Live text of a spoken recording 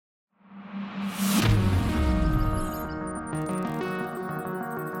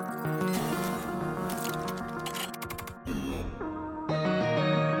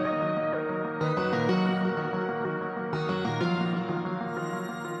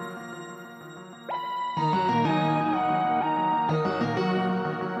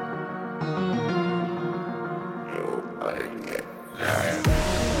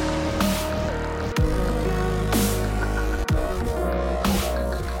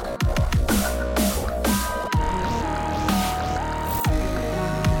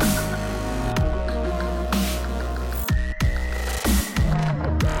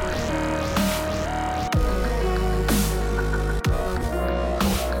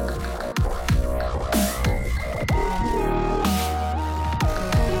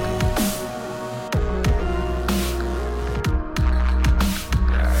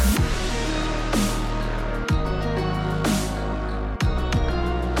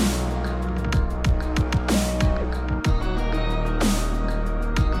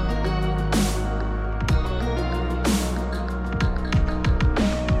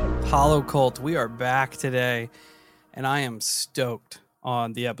Hollow Cult. We are back today, and I am stoked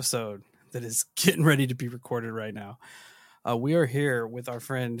on the episode that is getting ready to be recorded right now. We are here with our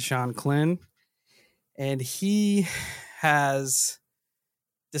friend Shanclen, and he has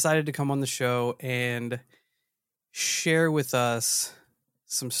decided to come on the show and share with us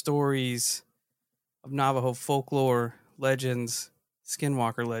some stories of Navajo folklore, legends,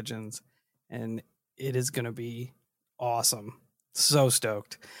 skinwalker legends, and it is going to be awesome. So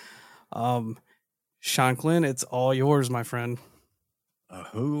stoked. Shanclen, it's all yours, my friend.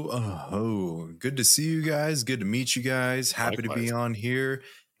 Good to see you guys. Good to meet you guys. Happy Likewise. to be on here.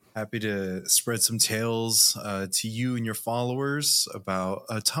 Happy to spread some tales to you and your followers about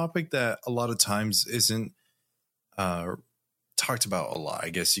a topic that a lot of times isn't talked about a lot. I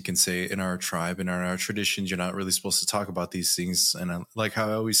guess you can say in our tribe and in our traditions, you're not really supposed to talk about these things. And like how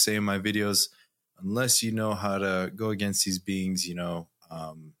I always say in my videos, unless you know how to go against these beings,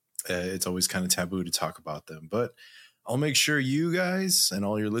 it's always kind of taboo to talk about them. But I'll make sure you guys and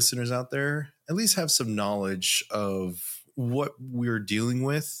all your listeners out there at least have some knowledge of what we're dealing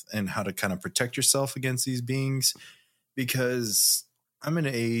with and how to kind of protect yourself against these beings, because I'm in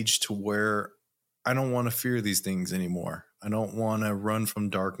an age to where I don't want to fear these things anymore. I don't want to run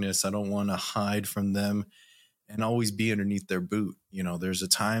from darkness. I don't want to hide from them and always be underneath their boot. You know, there's a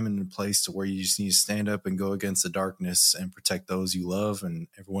time and a place to where you just need to stand up and go against the darkness and protect those you love and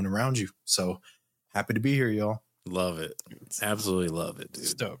everyone around you. So happy to be here, y'all. Love it. Absolutely love it, dude.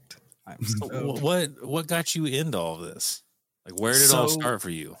 Stoked. I'm So stoked. what got you into all this? Like, where did it all start for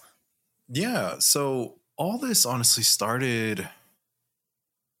you? Yeah, so all this honestly started,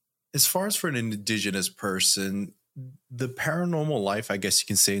 as far as for an indigenous person, the paranormal life, I guess you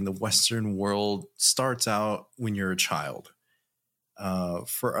can say, in the Western world starts out when you're a child.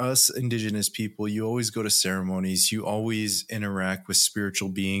 For us indigenous people, you always go to ceremonies. You always interact with spiritual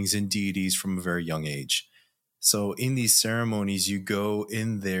beings and deities from a very young age. So in these ceremonies, you go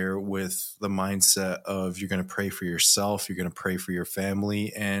in there with the mindset of you're going to pray for yourself, you're going to pray for your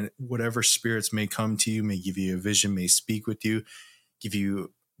family, and whatever spirits may come to you, may give you a vision, may speak with you, give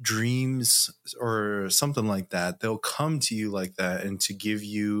you dreams or something like that. They'll come to you like that and to give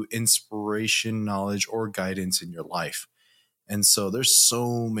you inspiration, knowledge, or guidance in your life. And so there's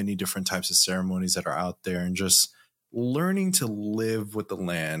so many different types of ceremonies that are out there, and just learning to live with the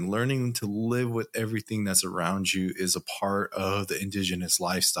land, learning to live with everything that's around you is a part of the indigenous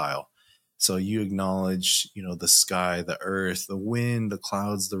lifestyle. So you acknowledge, the sky, the earth, the wind, the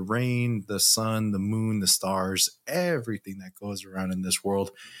clouds, the rain, the sun, the moon, the stars, everything that goes around in this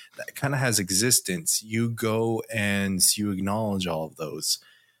world that kind of has existence. You go and you acknowledge all of those.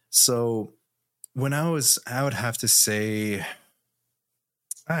 So when I would have to say,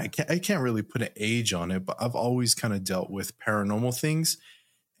 I can't really put an age on it, but I've always kind of dealt with paranormal things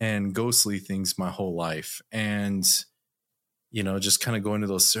and ghostly things my whole life. And, just kind of going to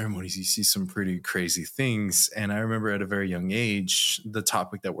those ceremonies, you see some pretty crazy things. And I remember at a very young age, the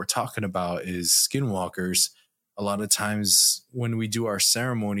topic that we're talking about is skinwalkers. A lot of times when we do our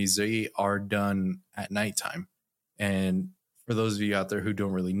ceremonies, they are done at nighttime. And for those of you out there who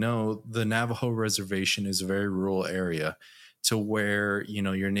don't really know, the Navajo reservation is a very rural area, to where,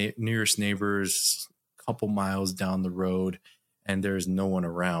 your nearest neighbors a couple miles down the road and there's no one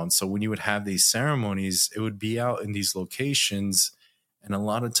around. So when you would have these ceremonies, it would be out in these locations. And a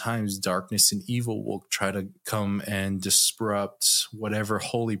lot of times darkness and evil will try to come and disrupt whatever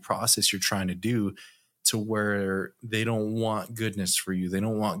holy process you're trying to do, to where they don't want goodness for you. They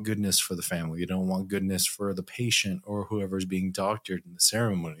don't want goodness for the family. They don't want goodness for the patient or whoever's being doctored in the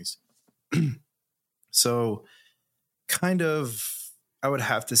ceremonies. So kind of, I would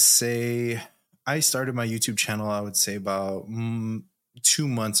have to say, I started my YouTube channel, I would say about 2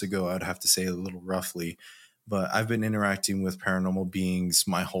 months ago, I'd have to say, a little roughly, but I've been interacting with paranormal beings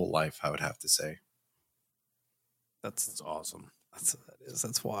my whole life, I would have to say. That's awesome.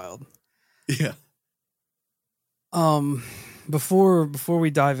 That's wild. Yeah. Before we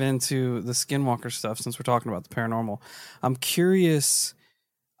dive into the skinwalker stuff, since we're talking about the paranormal, I'm curious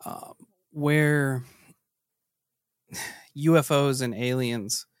where UFOs and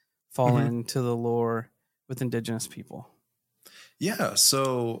aliens fall into the lore with indigenous people. Yeah,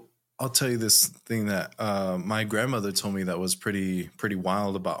 so I'll tell you this thing that my grandmother told me that was pretty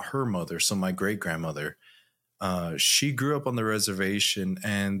wild about her mother. So my great grandmother, she grew up on the reservation,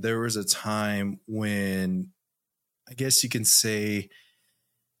 and there was a time when, I guess you can say,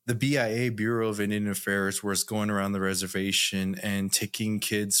 the BIA, Bureau of Indian Affairs, was going around the reservation and taking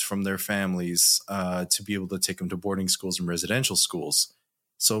kids from their families to be able to take them to boarding schools and residential schools.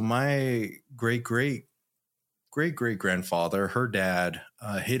 So my great great-great-grandfather, her dad,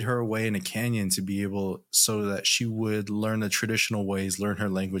 hid her away in a canyon to be able so that she would learn the traditional ways, learn her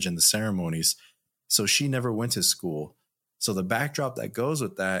language and the ceremonies. So she never went to school. So the backdrop that goes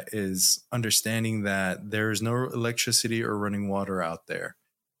with that is understanding that there is no electricity or running water out there.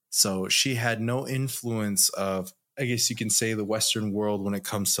 So she had no influence of, I guess you can say, the Western world when it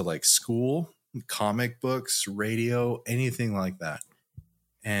comes to like school, comic books, radio, anything like that.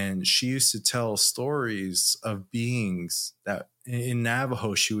 And she used to tell stories of beings that in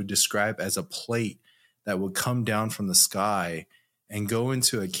Navajo she would describe as a plate that would come down from the sky and go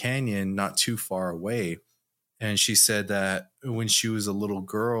into a canyon not too far away. And she said that when she was a little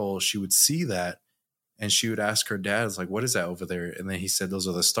girl, she would see that and she would ask her dad, "It's like, what is that over there?" And then he said, "Those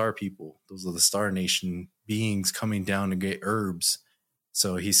are the star people. Those are the Star Nation beings coming down to get herbs."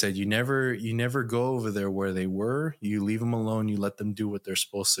 So he said, you never go over there where they were. You leave them alone. You let them do what they're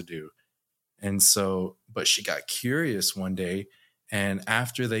supposed to do. And so, but she got curious one day. And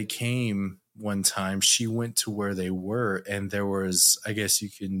after they came one time, she went to where they were. And there was, I guess you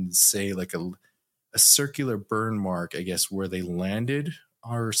can say, like a circular burn mark, I guess, where they landed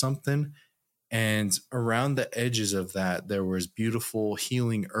or something. And around the edges of that, there was beautiful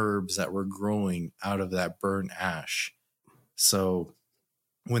healing herbs that were growing out of that burnt ash. So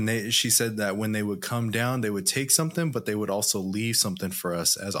she said that when they would come down, they would take something, but they would also leave something for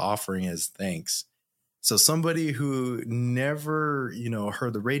us as offering, as thanks. So somebody who never,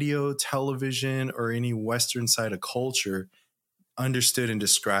 heard the radio, television, or any Western side of culture understood and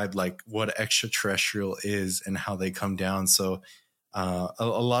described like what extraterrestrial is and how they come down. So a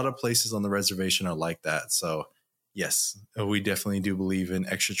lot of places on the reservation are like that. So yes, we definitely do believe in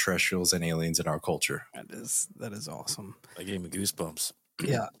extraterrestrials and aliens in our culture. That is awesome. That gave me goosebumps.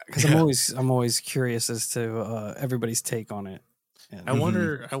 Yeah, because I'm always curious as to everybody's take on it. And I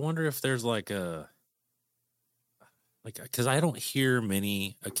wonder if there's because I don't hear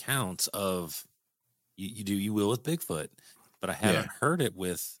many accounts of you will with Bigfoot, but I haven't heard it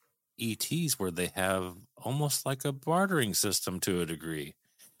with ETs where they have almost like a bartering system to a degree.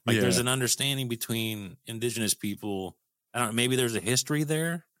 Like there's an understanding between indigenous people. I don't know, maybe there's a history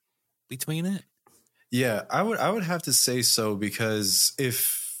there between it. Yeah, I would have to say so, because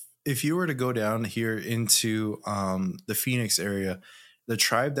if you were to go down here into the Phoenix area, the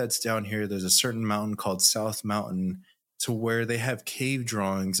tribe that's down here, there's a certain mountain called South Mountain, to where they have cave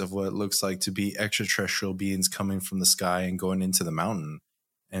drawings of what it looks like to be extraterrestrial beings coming from the sky and going into the mountain.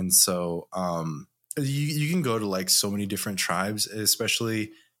 And so you can go to like so many different tribes,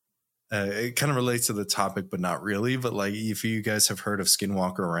 especially it kind of relates to the topic, but not really. But like if you guys have heard of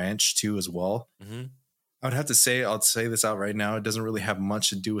Skinwalker Ranch too as well, I would have to say, I'll say this out right now, it doesn't really have much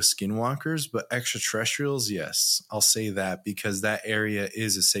to do with skinwalkers, but extraterrestrials, yes, I'll say that, because that area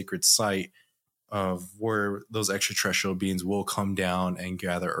is a sacred site of where those extraterrestrial beings will come down and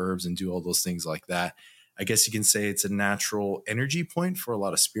gather herbs and do all those things like that. I guess you can say it's a natural energy point for a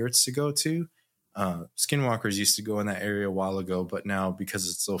lot of spirits to go to. Skinwalkers used to go in that area a while ago, but now because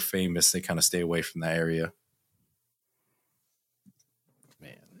it's so famous, they kind of stay away from that area.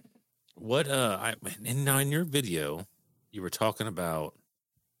 Man, what and now in your video, you were talking about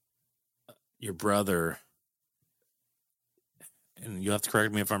your brother, and you have to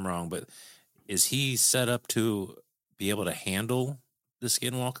correct me if I'm wrong, but is he set up to be able to handle the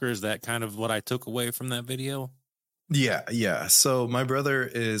Skinwalker? Is that kind of what I took away from that video? Yeah. So my brother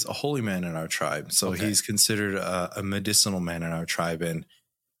is a holy man in our tribe. So he's considered a medicinal man in our tribe. And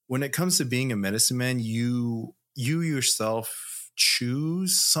when it comes to being a medicine man, you yourself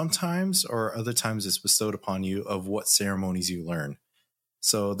choose sometimes, or other times it's bestowed upon you, of what ceremonies you learn.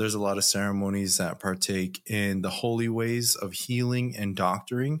 So there's a lot of ceremonies that partake in the holy ways of healing and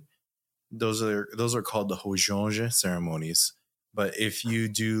doctoring. Those are called the Hojonge ceremonies. But if you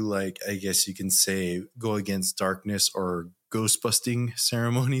do, like, I guess you can say, go against darkness or ghost busting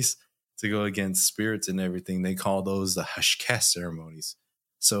ceremonies to go against spirits and everything, they call those the Hashkeh ceremonies.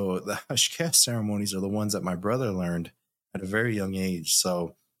 So the Hashkeh ceremonies are the ones that my brother learned at a very young age.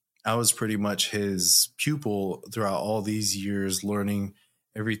 So I was pretty much his pupil throughout all these years, learning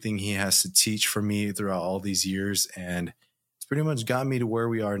everything he has to teach for me throughout all these years. And it's pretty much got me to where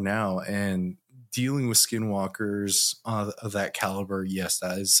we are now. And dealing with skinwalkers of that caliber, yes,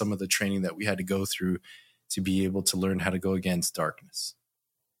 that is some of the training that we had to go through to be able to learn how to go against darkness.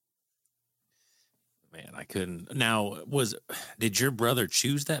 Man, I couldn't. Now, did your brother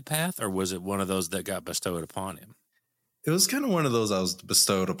choose that path, or was it one of those that got bestowed upon him? It was kind of one of those that was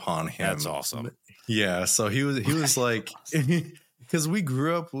bestowed upon him. That's awesome. Yeah, so he was like, because we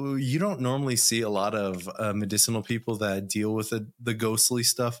grew up, you don't normally see a lot of medicinal people that deal with the ghostly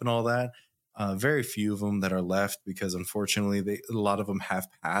stuff and all that. Very few of them that are left because unfortunately a lot of them have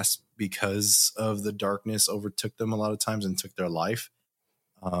passed because of the darkness overtook them a lot of times and took their life.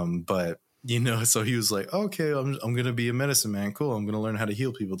 But so he was like, okay, I'm gonna be a medicine man. Cool. I'm gonna learn how to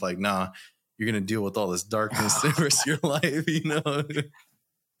heal people. Like, nah, you're gonna deal with all this darkness the rest of your life.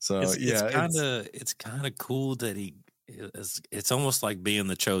 So it's kind of cool that it's almost like being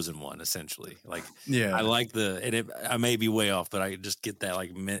the chosen one, essentially. Like, yeah, I like I may be way off, but I just get that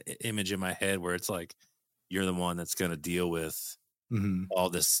like image in my head where it's like you're the one that's going to deal with all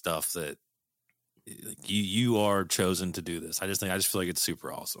this stuff that you are chosen to do this. I just feel like it's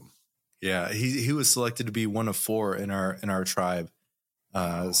super awesome. Yeah, he was selected to be one of 4 in our tribe.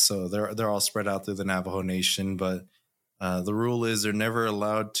 So they're all spread out through the Navajo Nation, but the rule is they're never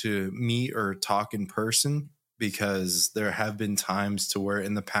allowed to meet or talk in person because there have been times to where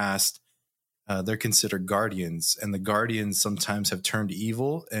in the past they're considered guardians, and the guardians sometimes have turned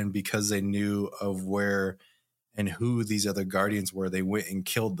evil, and because they knew of where and who these other guardians were, they went and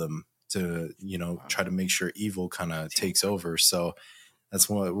killed them to try to make sure evil kind of takes over. So that's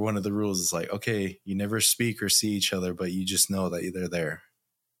one of the rules is like, okay, you never speak or see each other, but you just know that they're there.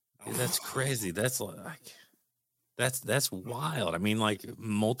 That's crazy. That's like that's wild. I mean, like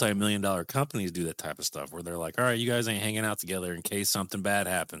multi-million-dollar companies do that type of stuff where they're like, all right, you guys ain't hanging out together in case something bad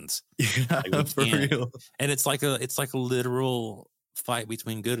happens. Yeah, like, for real. And it's like a literal fight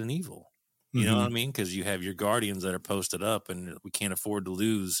between good and evil. You know what I mean? Because you have your guardians that are posted up, and we can't afford to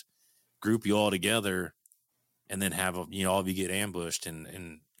lose. Group you all together, and then have all of you get ambushed,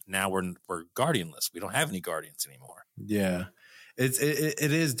 and now we're guardianless. We don't have any guardians anymore. Yeah.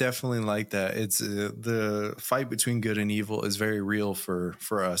 It is definitely like that. It's the fight between good and evil is very real for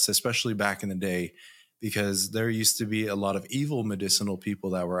us, especially back in the day, because there used to be a lot of evil medicinal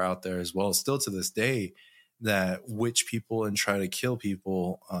people that were out there as well, still to this day, that witch people and try to kill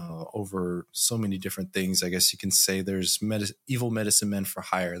people over so many different things. I guess you can say there's evil medicine men for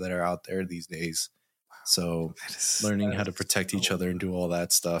hire that are out there these days. So learning how to protect each other and do all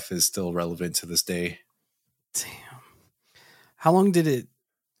that stuff is still relevant to this day. Damn. How long did it,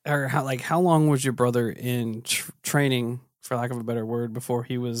 or how long was your brother in training, for lack of a better word, before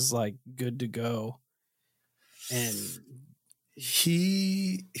he was like good to go? And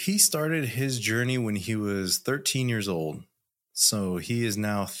he started his journey when he was 13 years old. So he is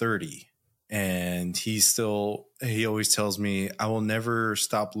now 30. And he always tells me, I will never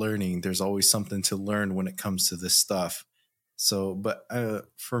stop learning. There's always something to learn when it comes to this stuff. So, but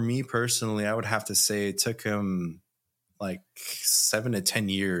for me personally, I would have to say it took him like 7 to 10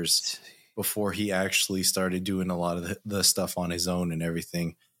 years before he actually started doing a lot of the stuff on his own and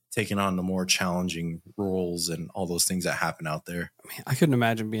everything, taking on the more challenging roles and all those things that happen out there. I mean, I couldn't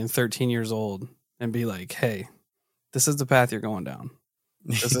imagine being 13 years old and be like, hey, this is the path you're going down.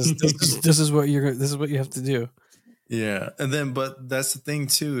 This is what you have to do. Yeah. And then, but that's the thing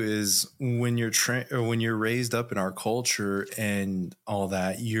too, is when you're raised up in our culture and all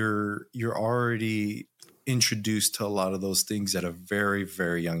that, you're already introduced to a lot of those things at a very,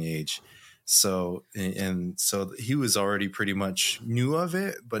 very young age. So, and so he was already pretty much knew of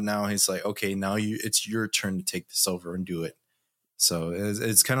it, but now he's like, okay, now it's your turn to take this over and do it. So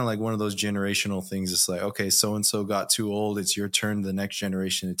it's kind of like one of those generational things. It's like, okay, so-and-so got too old. It's your turn, the next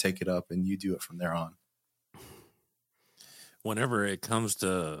generation, to take it up, and you do it from there on. Whenever it comes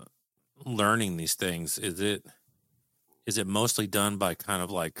to learning these things, is it mostly done by kind of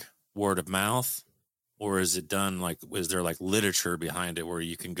like word of mouth, or is it done like, is there like literature behind it where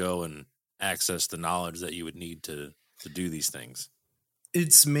you can go and access the knowledge that you would need to do these things?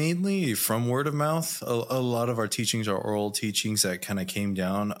 It's mainly from word of mouth. A lot of our teachings are oral teachings that kind of came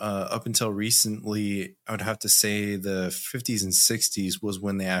down up until recently. I would have to say the 50s and 60s was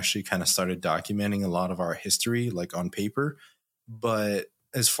when they actually kind of started documenting a lot of our history, like on paper. But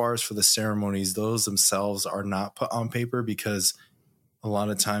as far as for the ceremonies, those themselves are not put on paper because a lot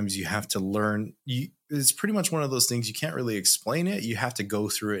of times you have to learn. It's pretty much one of those things. You can't really explain it. You have to go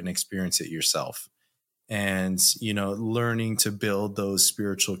through it and experience it yourself. And, learning to build those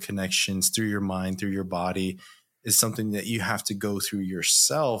spiritual connections through your mind, through your body is something that you have to go through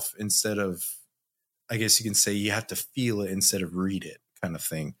yourself instead of, I guess you can say you have to feel it instead of read it kind of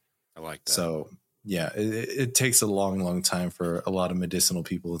thing. I like that. So, yeah, it takes a long, long time for a lot of medicinal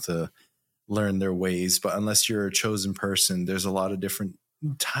people to learn their ways. But unless you're a chosen person, there's a lot of different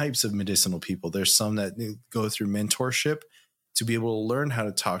types of medicinal people. There's some that go through mentorship to be able to learn how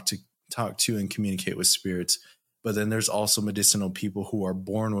to talk to and communicate with spirits. But then there's also medicinal people who are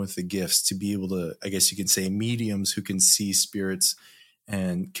born with the gifts to be able to, I guess you could say, mediums who can see spirits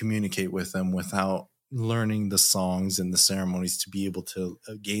and communicate with them without learning the songs and the ceremonies to be able to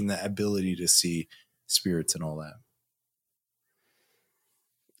gain that ability to see spirits and all that.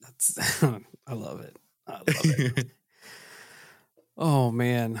 That's I love it. I love it. Oh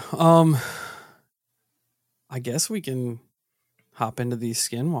man. I guess we can hop into these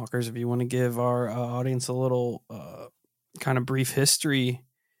skinwalkers if you want to give our audience a little kind of brief history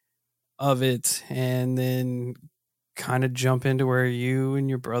of it, and then kind of jump into where you and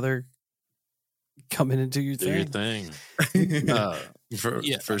your brother coming into your Do thing. your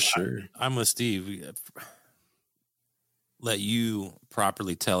thing. For sure. I'm with Steve. Let you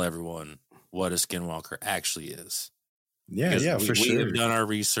properly tell everyone what a skinwalker actually is. Yeah, Because for sure. We have done our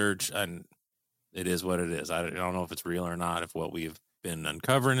research, and it is what it is. I don't know if it's real or not, if what we've been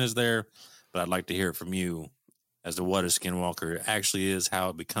uncovering is there, but I'd like to hear it from you as to what a skinwalker actually is, how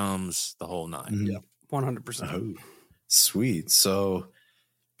it becomes, the whole nine. Mhm. Yeah, 100%. Oh, sweet. So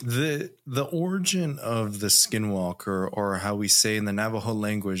the origin of the skinwalker, or how we say in the Navajo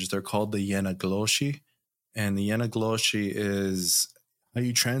language, they're called the Yenagloshi. And the Yenagloshi is, how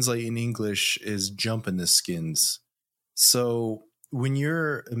you translate in English is jump in the skins. So when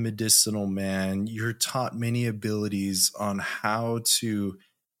you're a medicinal man, you're taught many abilities on how to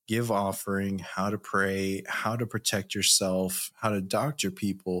give offering, how to pray, how to protect yourself, how to doctor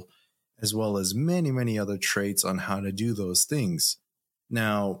people, as well as many, many other traits on how to do those things.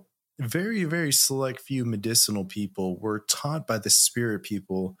 Now, very, very select few medicinal people were taught by the spirit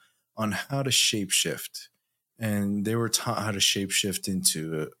people on how to shapeshift. And they were taught how to shapeshift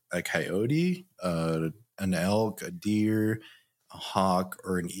into a coyote, an elk, a deer, a hawk,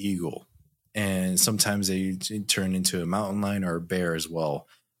 or an eagle. And sometimes they turn into a mountain lion or a bear as well.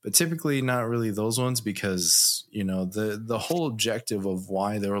 But typically not really those ones, because, you know, the whole objective of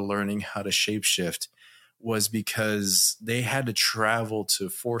why they were learning how to shapeshift was because they had to travel to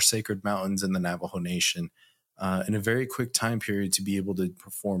 4 sacred mountains in the Navajo Nation in a very quick time period to be able to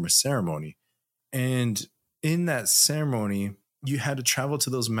perform a ceremony. And in that ceremony, you had to travel to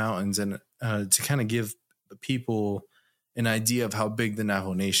those mountains and to kind of give people an idea of how big the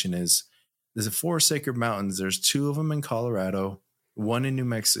Navajo Nation is. There's 4 sacred mountains. There's 2 of them in Colorado, 1 in New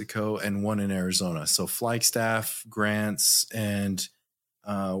Mexico, and 1 in Arizona. So Flagstaff, Grants, and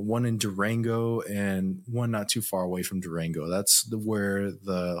 1 in Durango, and 1 not too far away from Durango. That's where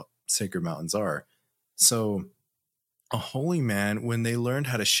the sacred mountains are. So a holy man, when they learned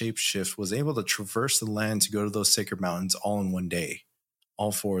how to shapeshift, was able to traverse the land to go to those sacred mountains all in one day,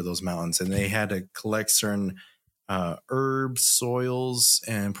 all 4 of those mountains. And they had to collect certain herbs, soils,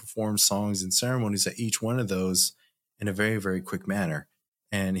 and perform songs and ceremonies at each one of those in a very, very quick manner.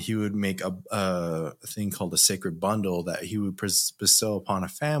 And he would make a thing called a sacred bundle that he would bestow upon a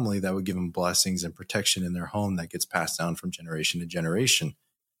family that would give them blessings and protection in their home that gets passed down from generation to generation.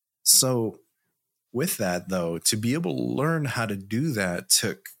 So with that, though, to be able to learn how to do that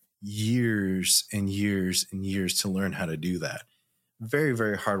took years and years and years to learn how to do that. Very,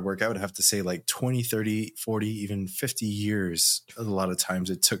 very hard work. I would have to say like 20, 30, 40, even 50 years. A lot of times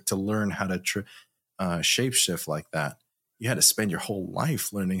it took to learn how to shapeshift like that. You had to spend your whole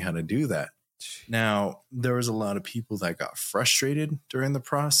life learning how to do that. Now, there was a lot of people that got frustrated during the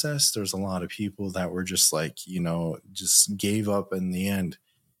process. There's a lot of people that were just like, you know, just gave up in the end.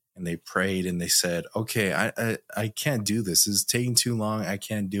 And they prayed and they said, okay, I can't do this. This is taking too long. I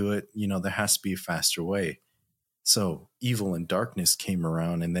can't do it. You know, there has to be a faster way. So evil and darkness came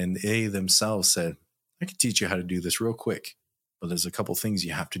around, and then they themselves said, I can teach you how to do this real quick, but there's a couple things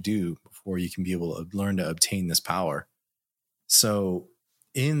you have to do before you can be able to learn to obtain this power. So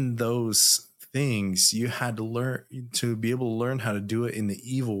in those things, you had to learn to be able to learn how to do it in the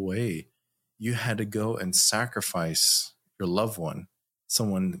evil way. You had to go and sacrifice your loved one,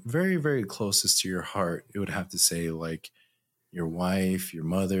 someone very, very closest to your heart. It would have to say like your wife, your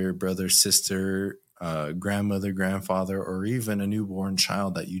mother, brother, sister, grandmother, grandfather, or even a newborn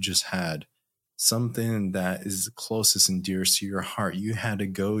child that you just had. Something that is closest and dearest to your heart. You had to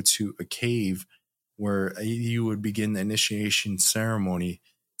go to a cave where you would begin the initiation ceremony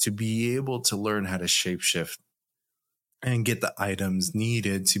to be able to learn how to shapeshift and get the items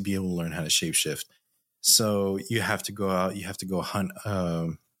needed to be able to learn how to shapeshift. So you have to go out, you have to go hunt,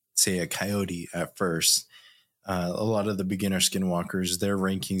 say, a coyote at first. A lot of the beginner skinwalkers, their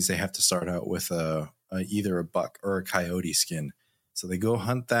rankings, they have to start out with either a buck or a coyote skin. So they go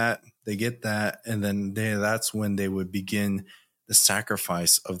hunt that, they get that, and then that's when they would begin the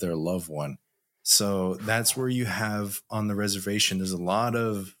sacrifice of their loved one. So that's where you have on the reservation,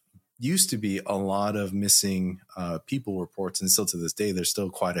 there's used to be a lot of missing people reports, and still to this day, there's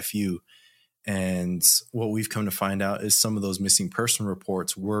still quite a few. And what we've come to find out is some of those missing person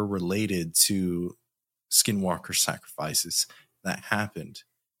reports were related to skinwalker sacrifices that happened.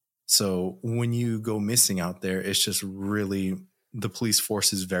 So when you go missing out there, it's just really, the police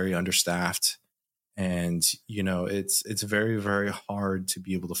force is very understaffed. And, it's very, very hard to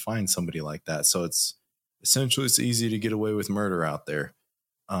be able to find somebody like that. So it's easy to get away with murder out there.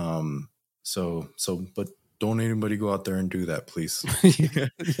 But don't anybody go out there and do that, please.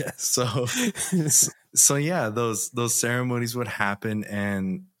 Yes. So yeah, those ceremonies would happen.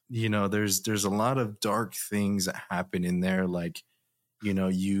 And, there's a lot of dark things that happen in there. Like,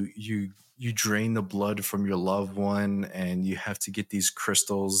 you drain the blood from your loved one, and you have to get these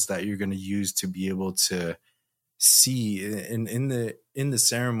crystals that you're going to use to be able to see. And in the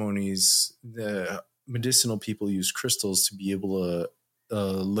ceremonies, the medicinal people use crystals to be able to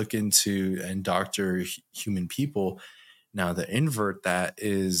look into and doctor human people. Now, the invert that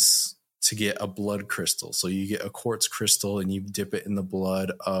is to get a blood crystal. So you get a quartz crystal and you dip it in the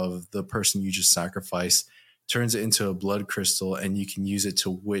blood of the person you just sacrificed, turns it into a blood crystal, and you can use it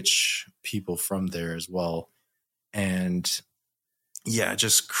to witch people from there as well. And yeah,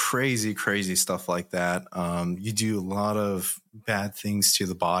 just crazy, crazy stuff like that. You do a lot of bad things to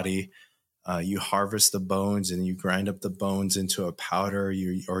the body. You harvest the bones and you grind up the bones into a powder,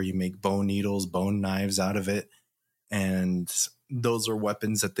 or you make bone needles, bone knives out of it. And those are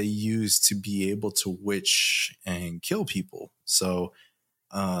weapons that they use to be able to witch and kill people. So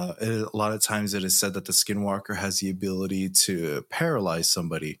a lot of times it is said that the skinwalker has the ability to paralyze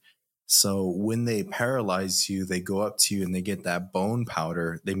somebody. So when they paralyze you, they go up to you and they get that bone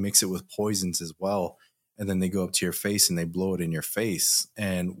powder. They mix it with poisons as well. And then they go up to your face and they blow it in your face.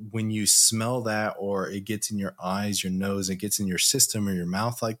 And when you smell that, or it gets in your eyes, your nose, it gets in your system or your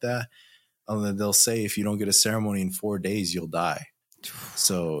mouth like that, they'll say if you don't get a ceremony in 4 days, you'll die.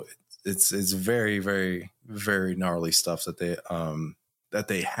 So it's very, very, very gnarly stuff that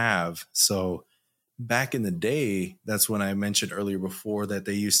they have. So back in the day, that's when I mentioned earlier before that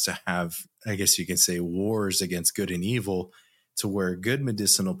they used to have, I guess you can say, wars against good and evil, to where good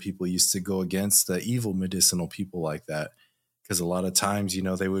medicinal people used to go against the evil medicinal people like that. Because a lot of times,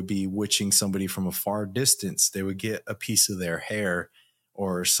 they would be witching somebody from a far distance. They would get a piece of their hair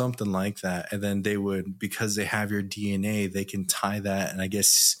or something like that. And then they would, because they have your DNA, they can tie that. And I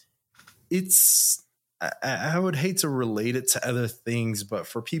guess I would hate to relate it to other things, but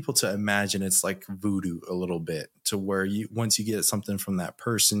for people to imagine, it's like voodoo a little bit, to where once you get something from that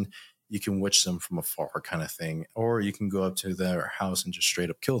person, you can witch them from afar kind of thing. Or you can go up to their house and just straight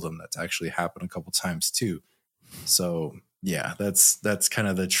up kill them. That's actually happened a couple times too. So yeah, that's kind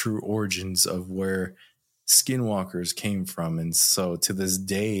of the true origins of where skinwalkers came from. And so to this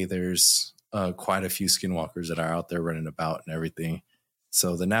day, there's quite a few skinwalkers that are out there running about and everything.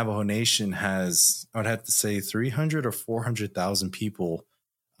 So the Navajo Nation has, I would have to say, 300 or 400,000 people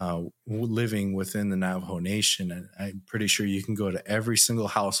living within the Navajo Nation. And I'm pretty sure you can go to every single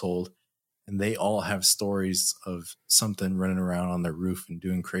household and they all have stories of something running around on their roof and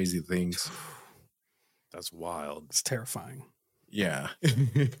doing crazy things. That's wild. It's terrifying. Yeah.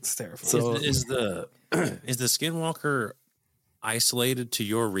 It's terrifying. So is the skinwalker isolated to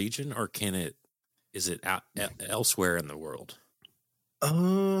your region, or is it out elsewhere in the world?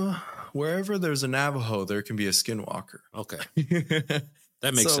 Wherever there's a Navajo, there can be a skinwalker. Okay.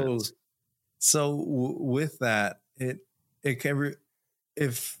 That makes sense. So with that, it can,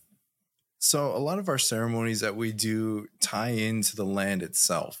 so a lot of our ceremonies that we do tie into the land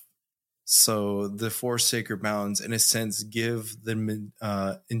itself. So the four sacred mountains, in a sense, give the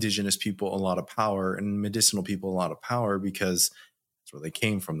indigenous people a lot of power, and medicinal people a lot of power, because that's where they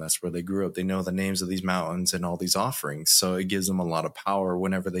came from. That's where they grew up. They know the names of these mountains and all these offerings. So it gives them a lot of power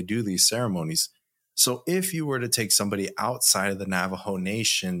whenever they do these ceremonies. So if you were to take somebody outside of the Navajo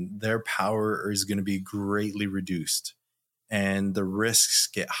Nation, their power is going to be greatly reduced, and the risks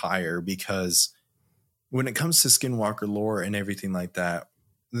get higher, because when it comes to skinwalker lore and everything like that,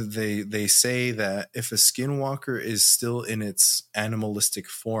 they say that if a skinwalker is still in its animalistic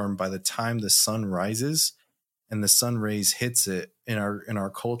form, by the time the sun rises and the sun rays hits it, in our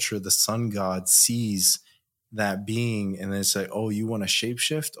culture, the sun god sees that being, and then say, oh, you want to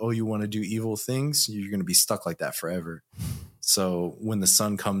shapeshift? Oh, you want to do evil things? You're going to be stuck like that forever. So when the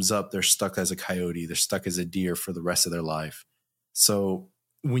sun comes up, they're stuck as a coyote. They're stuck as a deer for the rest of their life. So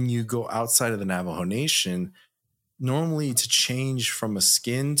when you go outside of the Navajo Nation, normally to change from a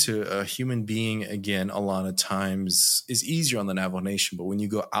skin to a human being, again, a lot of times is easier on the Navajo Nation. But when you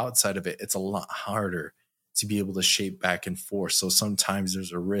go outside of it, it's a lot harder to be able to shape back and forth. So sometimes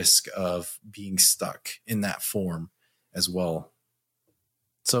there's a risk of being stuck in that form as well.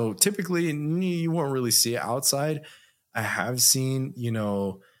 So typically you won't really see it outside. I have seen,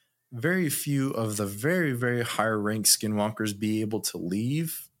 very few of the very, very higher ranked skinwalkers be able to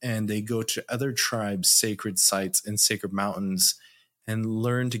leave, and they go to other tribes' sacred sites and sacred mountains and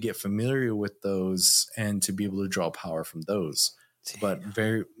learn to get familiar with those and to be able to draw power from those. But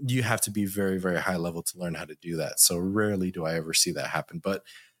you have to be very, very high level to learn how to do that. So rarely do I ever see that happen. But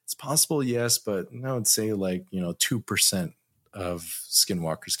it's possible, yes. But I would say 2% of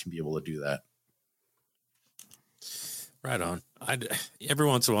skinwalkers can be able to do that. Right on. Every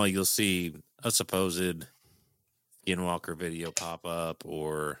once in a while, you'll see a supposed skinwalker video pop up,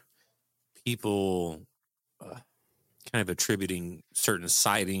 or people kind of attributing certain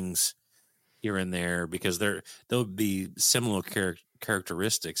sightings here and there, because there'll be similar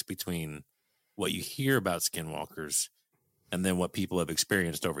characteristics between what you hear about skinwalkers and then what people have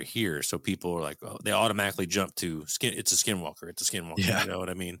experienced over here. So people are like, oh, they automatically jump to it's a skinwalker. It's a skinwalker. Yeah. You know what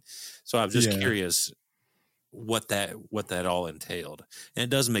I mean? So I'm just curious what that all entailed. And it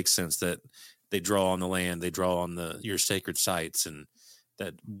does make sense that they draw on the land, they draw on your sacred sites, and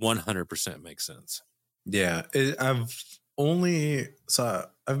that 100% makes sense. Yeah.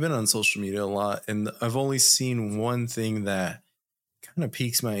 I've been on social media a lot, and I've only seen one thing that kind of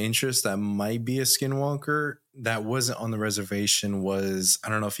piques my interest that might be a skinwalker that wasn't on the reservation. I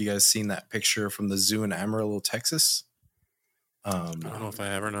don't know if you guys seen that picture from the zoo in Amarillo, Texas. I don't know if I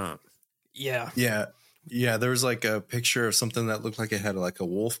have or not. Yeah. There was like a picture of something that looked like it had like a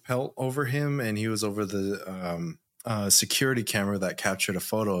wolf pelt over him, and he was over the security camera that captured a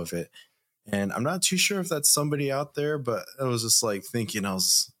photo of it. And I'm not too sure if that's somebody out there, but I was just like thinking,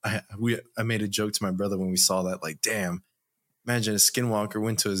 I made a joke to my brother when we saw that, like, damn, imagine a skinwalker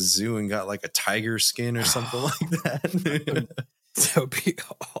went to a zoo and got like a tiger skin or something like that. That would be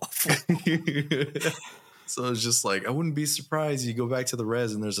awful. So it's just like, I wouldn't be surprised you go back to the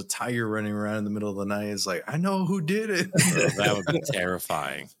res and there's a tiger running around in the middle of the night. It's like, I know who did it. That would be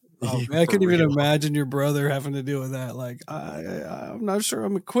terrifying. Oh, man, I couldn't even imagine your brother having to deal with that. Like, I'm not sure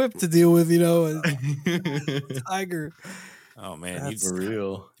I'm equipped to deal with, a tiger. Oh man, that's for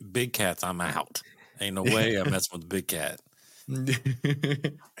real. Big cats, I'm out. Ain't no way I'm messing with the big cat.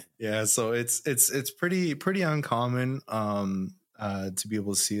 Yeah, so it's pretty uncommon to be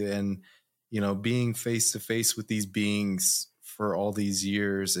able to see it, and being face to face with these beings for all these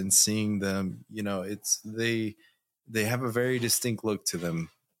years and seeing them, they have a very distinct look to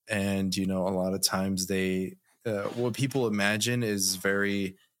them. And, a lot of times what people imagine is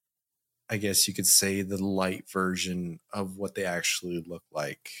very, I guess you could say, the light version of what they actually look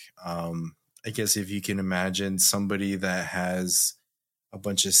like. I guess if you can imagine somebody that has a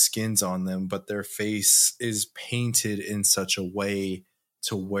bunch of skins on them, but their face is painted in such a way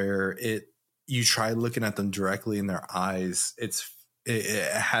to where you try looking at them directly in their eyes,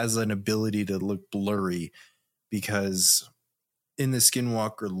 it has an ability to look blurry, because in the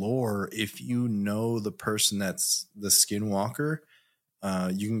skinwalker lore, if you know the person that's the skinwalker,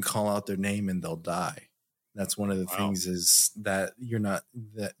 you can call out their name and they'll die. That's one of the things, is that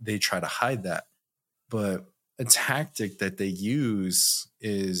that they try to hide that. But a tactic that they use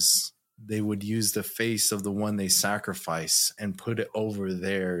is they would use the face of the one they sacrifice and put it over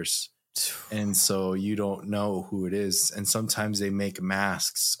theirs. And so you don't know who it is. And sometimes they make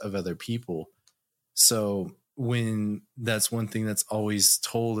masks of other people. So that's one thing that's always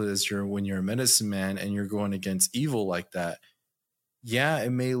told is when you're a medicine man and you're going against evil like that, yeah, it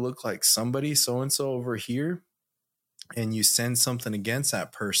may look like somebody so-and-so over here, and you send something against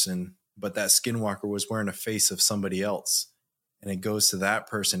that person, but that skinwalker was wearing a face of somebody else, and it goes to that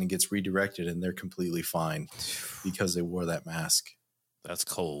person and gets redirected, and they're completely fine because they wore that mask. That's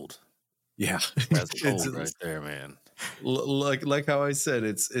cold. Yeah. That's cold right there, man. Like how I said,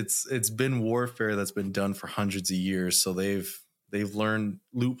 it's been warfare that's been done for hundreds of years. So they've learned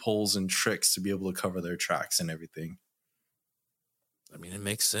loopholes and tricks to be able to cover their tracks and everything. I mean, it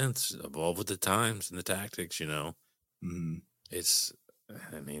makes sense. Evolve with the times and the tactics, Mm-hmm. It's,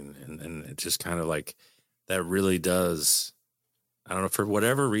 I mean, and it's just kind of like, that really does, I don't know, for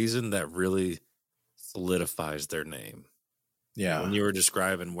whatever reason, that really solidifies their name. Yeah. When you were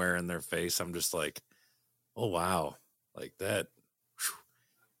describing wearing their face, I'm just like, oh, wow. Like that.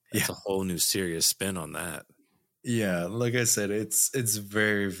 That's a whole new serious spin on that. Yeah. Like I said, it's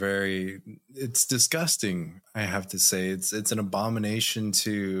very, very, it's disgusting. I have to say it's an abomination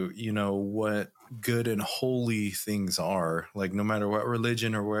to, what good and holy things are. Like, no matter what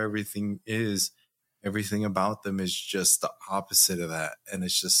religion or where everything is, everything about them is just the opposite of that. And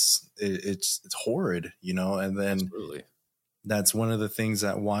it's just, it's horrid, and then Absolutely. That's one of the things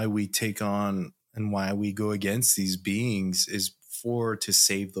that why we take on and why we go against these beings is to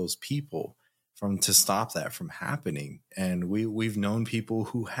save those people. to stop that from happening. And we've known people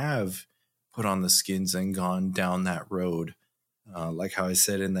who have put on the skins and gone down that road. Like how I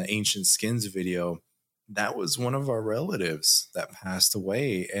said in the Ancient Skins video, that was one of our relatives that passed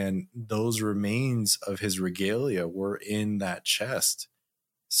away, and those remains of his regalia were in that chest.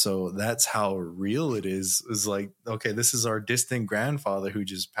 So that's how real it is. Is like, okay, this is our distant grandfather who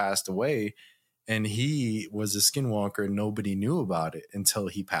just passed away, and he was a skinwalker and nobody knew about it until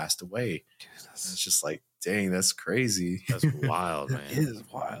he passed away. It's just like, dang, that's crazy. That's wild, man. It is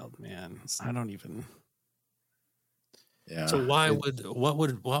wild, man. I don't even. Yeah. So what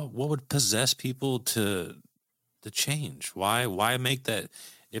would possess people to change? Why make that,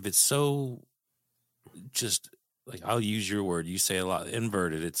 if it's so, just like, I'll use your word, you say a lot,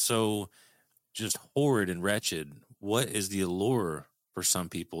 inverted, it's so just horrid and wretched. What is the allure for some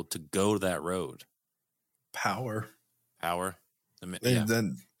people to go that road? Power. Yeah. And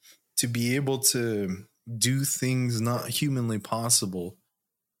then to be able to do things not humanly possible.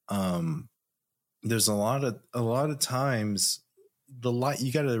 There's a lot of times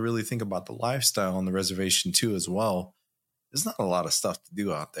you got to really think about the lifestyle on the reservation too as well. There's not a lot of stuff to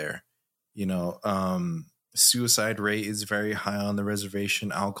do out there. Suicide rate is very high on the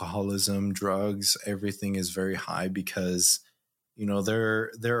reservation. Alcoholism, drugs, everything is very high because,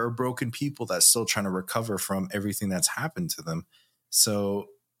 there are broken people that's still trying to recover from everything that's happened to them. So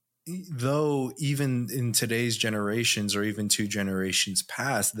though even in today's generations or even 2 generations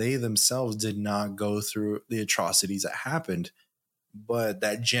past, they themselves did not go through the atrocities that happened, but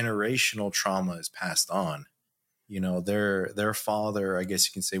that generational trauma is passed on. Their father, I guess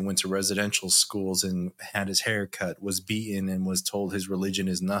you can say, went to residential schools and had his hair cut, was beaten, and was told his religion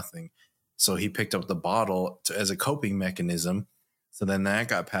is nothing. So he picked up the bottle as a coping mechanism. So then that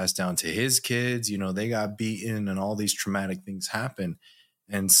got passed down to his kids. They got beaten and all these traumatic things happen.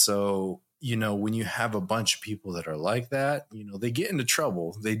 And so, when you have a bunch of people that are like that, they get into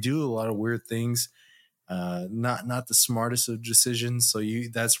trouble. They do a lot of weird things, not the smartest of decisions. So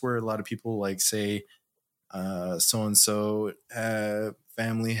that's where a lot of people like say, so-and-so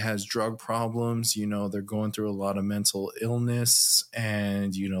family has drug problems. They're going through a lot of mental illness,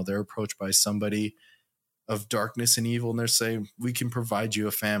 and, they're approached by somebody of darkness and evil, and they're saying, we can provide you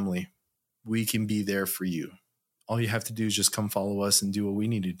a family. We can be there for you. All you have to do is just come follow us and do what we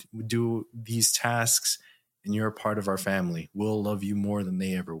need to do, these tasks, and you're a part of our family. We'll love you more than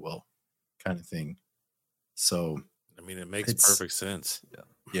they ever will, kind of thing. So, I mean, it makes perfect sense.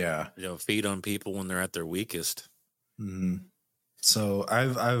 Yeah. Feed on people when they're at their weakest. Mm-hmm. So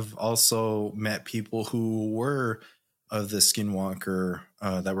I've also met people who were of the skinwalker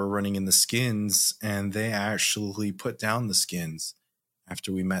that were running in the skins, and they actually put down the skins.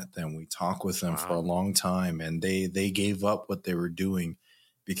 After we met them, we talked with them for a long time, and they gave up what they were doing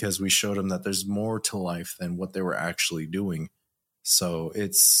because we showed them that there's more to life than what they were actually doing. So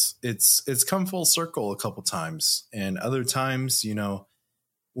it's come full circle a couple times, and other times,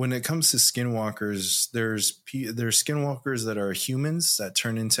 when it comes to skinwalkers, there's skinwalkers that are humans that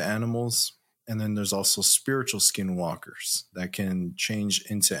turn into animals, and then there's also spiritual skinwalkers that can change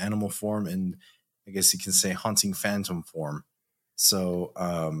into animal form, and I guess you can say haunting phantom form. So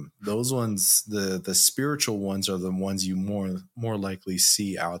those ones, the spiritual ones, are the ones you more likely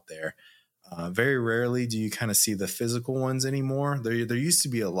see out there. Very rarely do you kind of see the physical ones anymore. There used to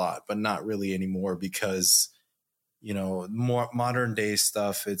be a lot, but not really anymore because, more modern day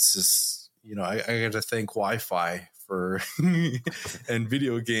stuff. It's just, I got to thank Wi-Fi for and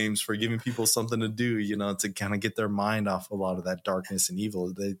video games for giving people something to do, to kind of get their mind off a lot of that darkness and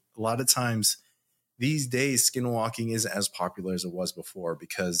evil. A lot of times these days, skinwalking isn't as popular as it was before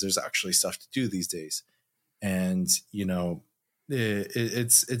because there's actually stuff to do these days. And,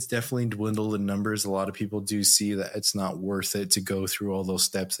 it's definitely dwindled in numbers. A lot of people do see that it's not worth it to go through all those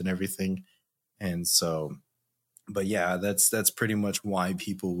steps and everything. And so, but yeah, that's pretty much why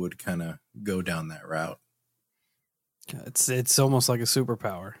people would kind of go down that route. It's almost like a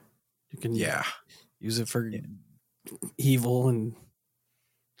superpower. You can use it for evil and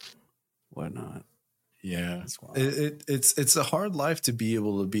whatnot. Yeah, it's a hard life to be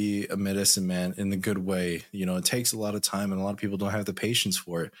able to be a medicine man in the good way. It takes a lot of time, and a lot of people don't have the patience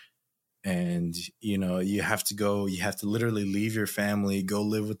for it. And you have to literally leave your family, go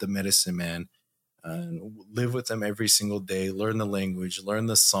live with the medicine man, and live with them every single day. Learn the language, learn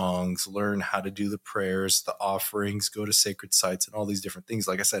the songs, learn how to do the prayers, the offerings, go to sacred sites, and all these different things.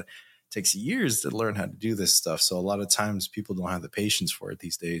 Like I said, it takes years to learn how to do this stuff. So a lot of times people don't have the patience for it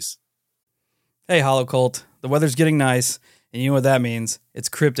these days. Hey, Hollow Cult, the weather's getting nice, and you know what that means. It's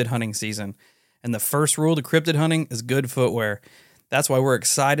cryptid hunting season. And the first rule to cryptid hunting is good footwear. That's why we're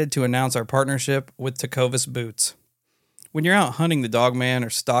excited to announce our partnership with Tecovas Boots. When you're out hunting the dogman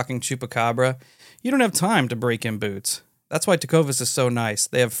or stalking chupacabra, you don't have time to break in boots. That's why Tecovas is so nice.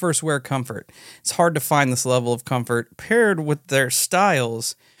 They have first wear comfort. It's hard to find this level of comfort paired with their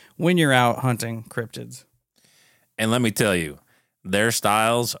styles when you're out hunting cryptids. And let me tell you, their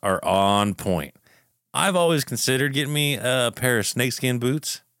styles are on point. I've always considered getting me a pair of snakeskin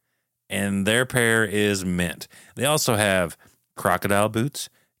boots, and their pair is mint. They also have crocodile boots,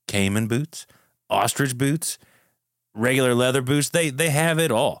 caiman boots, ostrich boots, regular leather boots. They have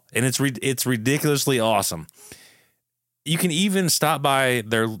it all, and it's ridiculously awesome. You can even stop by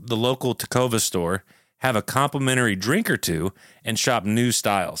the local Tecovas store, have a complimentary drink or two, and shop new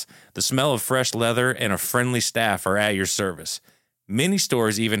styles. The smell of fresh leather and a friendly staff are at your service. Many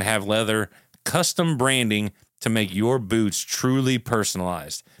stores even have leather custom branding to make your boots truly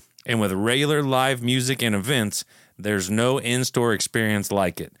personalized. And with regular live music and events, there's no in-store experience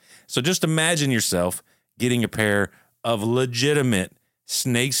like it. So just imagine yourself getting a pair of legitimate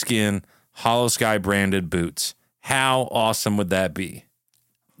snakeskin Hollow Sky branded boots. How awesome would that be?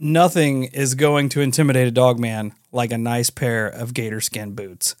 Nothing is going to intimidate a dogman like a nice pair of gator skin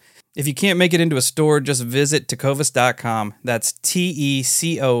boots. If you can't make it into a store, just visit tecovas.com. That's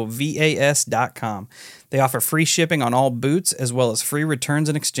TECOVAS.com. They offer free shipping on all boots as well as free returns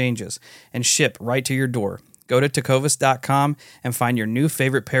and exchanges and ship right to your door. Go to tecovas.com and find your new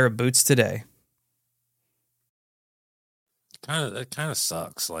favorite pair of boots today. It kind of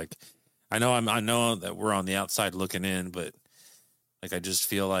sucks. Like, I know that we're on the outside looking in, but like I just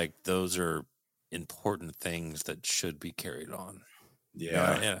feel like those are important things that should be carried on.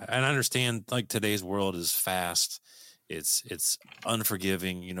 Yeah. And I understand like today's world is fast. It's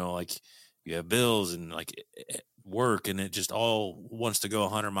unforgiving, like you have bills and like work, and it just all wants to go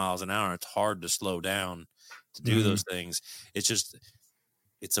 100 miles an hour. It's hard to slow down to do those things.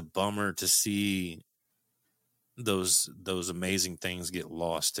 It's a bummer to see those amazing things get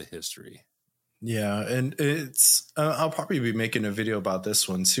lost to history. Yeah, and it's I'll probably be making a video about this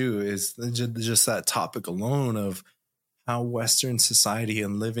one too, is just that topic alone of how Western society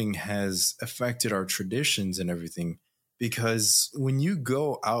and living has affected our traditions and everything. Because when you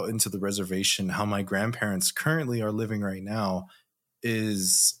go out into the reservation, how my grandparents currently are living right now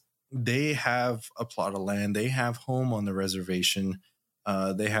is they have a plot of land, they have home on the reservation,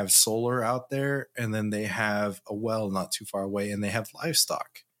 they have solar out there, and then they have a well not too far away, and they have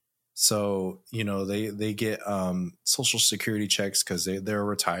livestock. So, they get social security checks because they're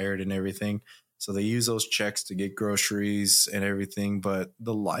retired and everything. So they use those checks to get groceries and everything. But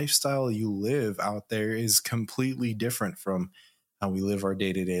the lifestyle you live out there is completely different from how we live our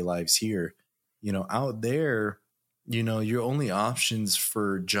day-to-day lives here. Out there, your only options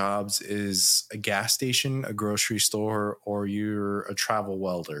for jobs is a gas station, a grocery store, or you're a travel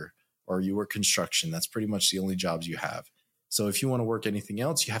welder, or you work construction. That's pretty much the only jobs you have. So if you want to work anything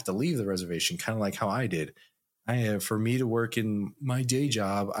else, you have to leave the reservation, kind of like how I did. For me to work in my day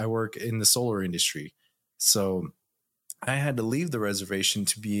job, I work in the solar industry. So I had to leave the reservation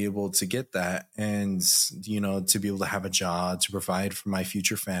to be able to get that and, to be able to have a job, to provide for my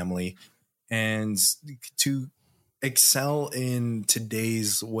future family, and to excel in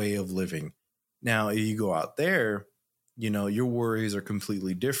today's way of living. Now, if you go out there, your worries are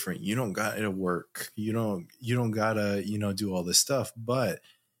completely different. You don't got to work. You don't gotta, do all this stuff, but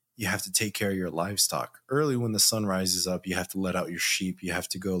you have to take care of your livestock. Early when the sun rises up, you have to let out your sheep. You have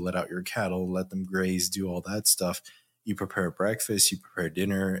to go let out your cattle, let them graze, do all that stuff. You prepare breakfast, you prepare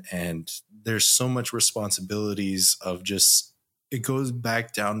dinner, and there's so much responsibilities of just, it goes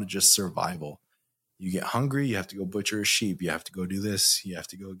back down to just survival. You get hungry, you have to go butcher a sheep. You have to go do this. You have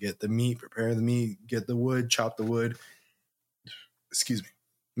to go get the meat, prepare the meat, get the wood, chop the wood. Excuse me.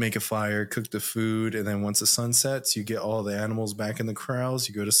 Make a fire, cook the food, and then once the sun sets, you get all the animals back in the corrals,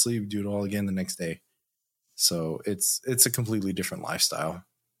 you go to sleep, do it all again the next day. So it's a completely different lifestyle.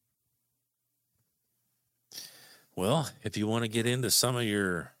 Well, if you want to get into some of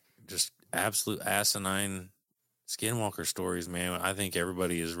your just absolute asinine skinwalker stories, man, I think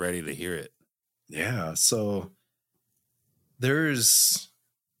everybody is ready to hear it. Yeah. So there's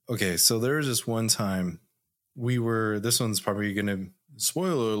this one time this one's probably going to,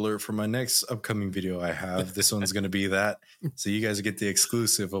 spoiler alert for my next upcoming video I have. This one's going to be that. So you guys get the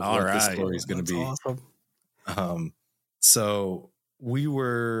exclusive of what this story is going to be. Awesome. So we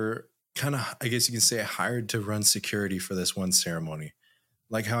were kind of, I guess you can say, hired to run security for this one ceremony.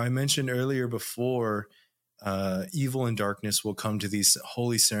 Like how I mentioned earlier before, evil and darkness will come to these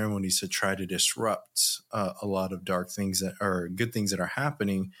holy ceremonies to try to disrupt a lot of dark things that are good things that are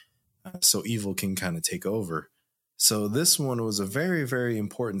happening. So evil can kind of take over. So this one was a very, very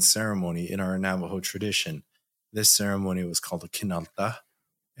important ceremony in our Navajo tradition. This ceremony was called a kinalta.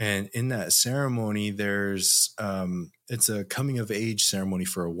 And in that ceremony, it's a coming of age ceremony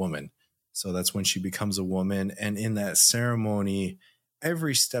for a woman. So that's when she becomes a woman. And in that ceremony,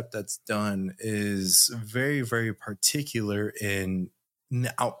 every step that's done is very, very particular in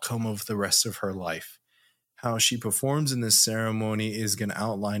the outcome of the rest of her life. How she performs in this ceremony is going to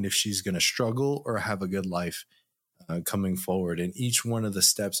outline if she's going to struggle or have a good life coming forward. And each one of the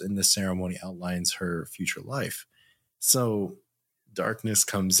steps in the ceremony outlines her future life. So darkness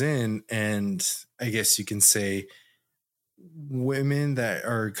comes in, and I guess you can say women that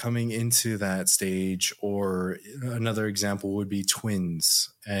are coming into that stage, or another example would be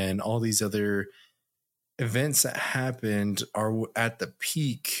twins and all these other events that happened are at the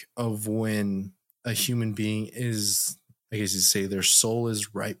peak of when a human being is, I guess you say, their soul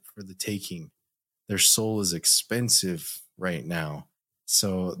is ripe for the taking. Their soul is expensive right now.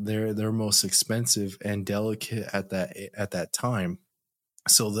 So they're most expensive and delicate at that time.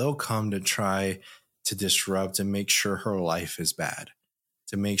 So they'll come to try to disrupt and make sure her life is bad,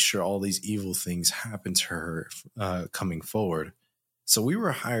 to make sure all these evil things happen to her coming forward. So we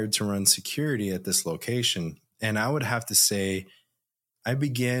were hired to run security at this location. And I would have to say, I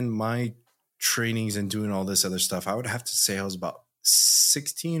began my trainings and doing all this other stuff. I would have to say I was about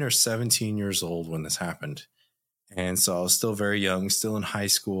 16 or 17 years old when this happened. And so I was still very young, still in high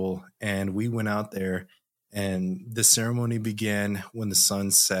school. And we went out there, and the ceremony began when the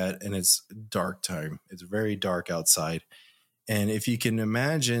sun set, and it's dark time. It's very dark outside. And if you can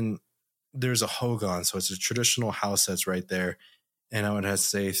imagine, there's a hogan. So it's a traditional house that's right there. And I would have to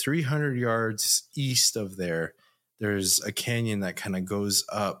say 300 yards east of there, there's a canyon that kind of goes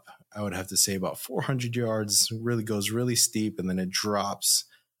up. I would have to say about 400 yards, really goes really steep, and then it drops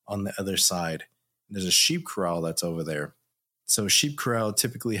on the other side. There's a sheep corral that's over there. So sheep corral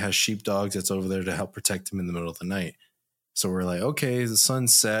typically has sheepdogs that's over there to help protect them in the middle of the night. So we're like, okay, the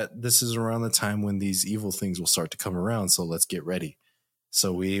sun's set. This is around the time when these evil things will start to come around. So let's get ready.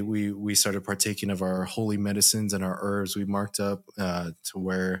 So we started partaking of our holy medicines and our herbs. We marked up to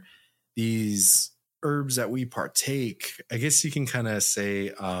where these herbs that we partake, I guess you can kind of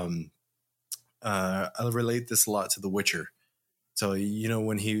say, I'll relate this a lot to The Witcher. So,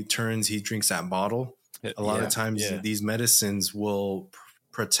 when he drinks that bottle. A lot of times these medicines will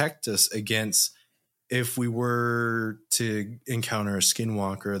protect us against, if we were to encounter a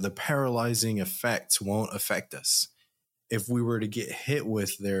skinwalker, the paralyzing effect won't affect us. If we were to get hit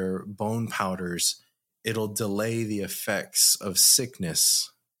with their bone powders, it'll delay the effects of sickness.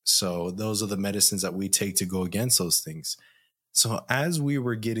 So those are the medicines that we take to go against those things. So as we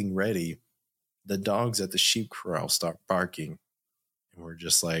were getting ready, the dogs at the sheep corral start barking. And we're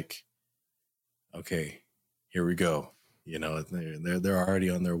just like, okay, here we go. They're already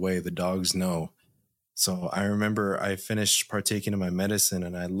on their way. The dogs know. So I remember I finished partaking of my medicine,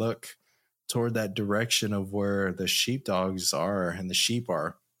 and I look toward that direction of where the sheepdogs are and the sheep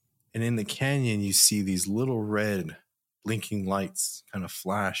are. And in the canyon, you see these little red blinking lights kind of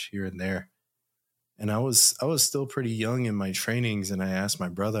flash here and there. And I was still pretty young in my trainings, and I asked my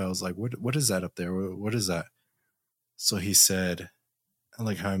brother, I was like, what is that up there? What is that? So he said,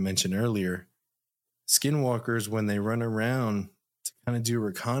 like how I mentioned earlier, skinwalkers, when they run around to kind of do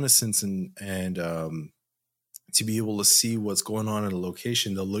reconnaissance and to be able to see what's going on in a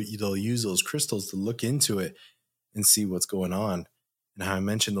location, they'll use those crystals to look into it and see what's going on. And how I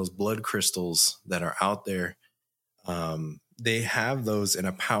mentioned those blood crystals that are out there, they have those in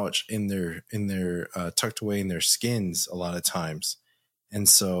a pouch in their tucked away in their skins a lot of times. And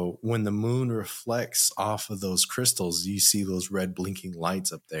so when the moon reflects off of those crystals, you see those red blinking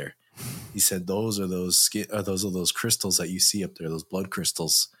lights up there. He said those are those crystals that you see up there, those blood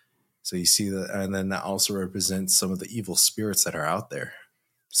crystals. So you see that, and then that also represents some of the evil spirits that are out there.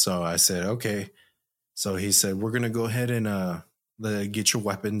 So I said, okay. So he said, we're going to go ahead and get your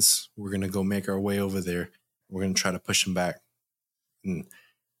weapons. We're going to go make our way over there. We're going to try to push them back. And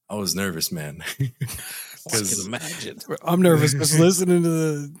I was nervous, man. I can imagine. I'm nervous just listening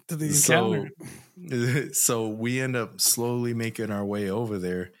to the encounter. So we end up slowly making our way over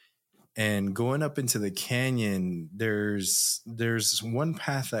there. And going up into the canyon, there's one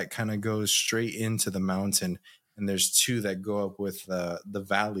path that kind of goes straight into the mountain, and there's two that go up with the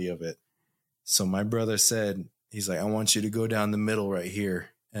valley of it. So my brother said, he's like, I want you to go down the middle right here.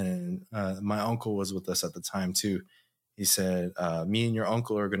 And my uncle was with us at the time too. He said, me and your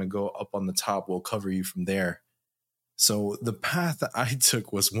uncle are going to go up on the top. We'll cover you from there. So the path that I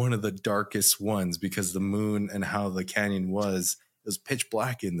took was one of the darkest ones because the moon and how the canyon was, it was pitch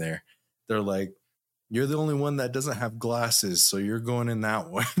black in there. They're like, you're the only one that doesn't have glasses, so you're going in that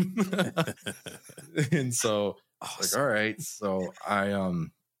one. And so like, all right. So I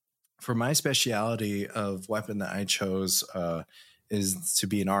for my speciality of weapon that I chose is to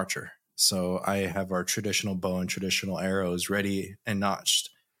be an archer. So I have our traditional bow and traditional arrows ready and notched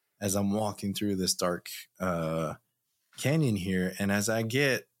as I'm walking through this dark canyon here. And as I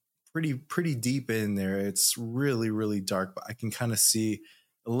get pretty deep in there, it's really, really dark, but I can kind of see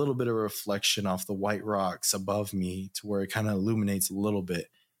a little bit of reflection off the white rocks above me to where it kind of illuminates a little bit.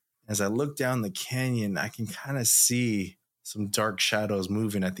 As I look down the canyon, I can kind of see some dark shadows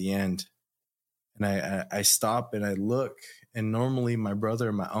moving at the end. And I stop and I look, and normally my brother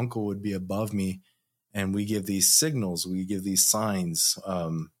and my uncle would be above me, and we give these signals, we give these signs,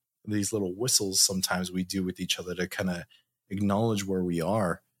 these little whistles sometimes we do with each other to kind of acknowledge where we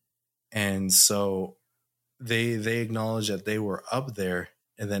are. And so they acknowledged that they were up there.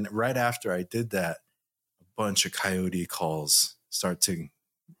 And then right after I did that, a bunch of coyote calls start to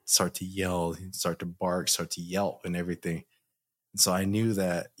yell, start to bark, start to yelp and everything. And so I knew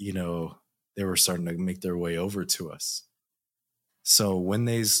that, they were starting to make their way over to us. So when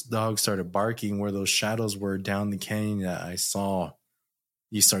these dogs started barking, where those shadows were down the canyon that I saw,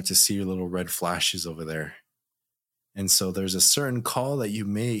 you start to see your little red flashes over there. And so there's a certain call that you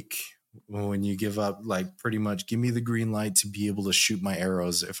make when you give up, like pretty much give me the green light to be able to shoot my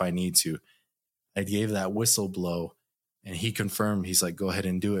arrows if I need to. I gave that whistle blow and he confirmed. He's like, go ahead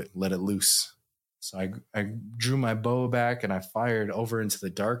and do it. Let it loose. So I drew my bow back and I fired over into the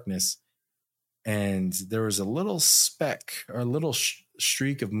darkness. And there was a little speck or a little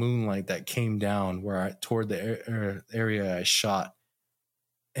streak of moonlight that came down toward the area I shot.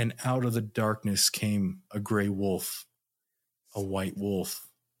 And out of the darkness came a gray wolf, a white wolf.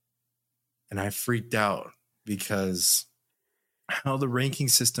 And I freaked out because how the ranking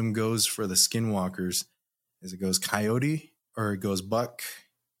system goes for the skinwalkers is it goes coyote, or it goes buck,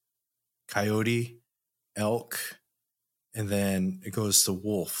 coyote, elk, and then it goes to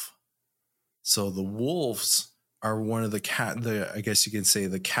wolf. So the wolves are one of the I guess you can say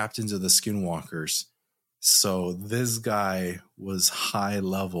the captains of the skinwalkers. So this guy was high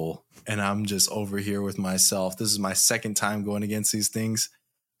level, and I'm just over here with myself. This is my second time going against these things.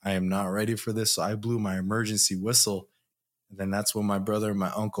 I am not ready for this. So I blew my emergency whistle. And then that's when my brother and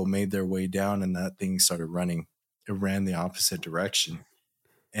my uncle made their way down, and that thing started running. It ran the opposite direction.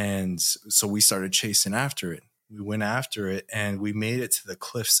 And so we started chasing after it. We went after it and we made it to the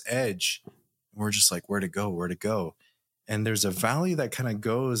cliff's edge. We're just like, where to go? And there's a valley that kind of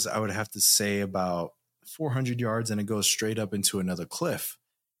goes, I would have to say, about 400 yards, and it goes straight up into another cliff.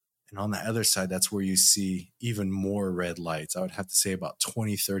 And on the other side, that's where you see even more red lights. I would have to say about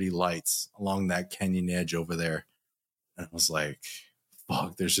 20, 30 lights along that canyon edge over there. And I was like,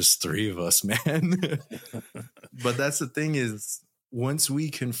 fuck, there's just three of us, man. But that's the thing is, once we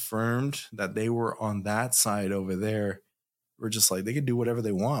confirmed that they were on that side over there, we're just like, they can do whatever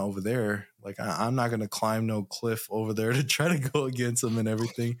they want over there. Like, I'm not going to climb no cliff over there to try to go against them and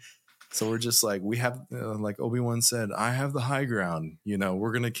everything. So we're just like, we have, like Obi-Wan said, I have the high ground.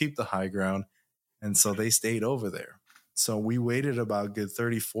 We're going to keep the high ground. And so they stayed over there. So we waited about a good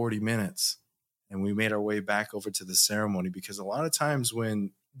 30, 40 minutes, and we made our way back over to the ceremony, because a lot of times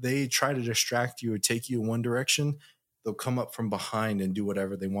when they try to distract you or take you in one direction, they'll come up from behind and do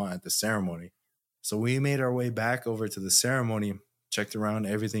whatever they want at the ceremony. So we made our way back over to the ceremony, checked around,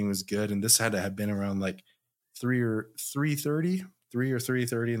 everything was good. And this had to have been around like 3:30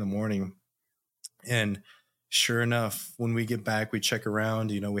 in the morning. And sure enough, when we get back, we check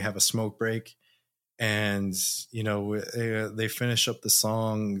around, we have a smoke break, and, they finish up the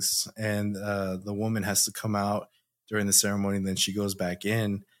songs, and the woman has to come out during the ceremony. And then she goes back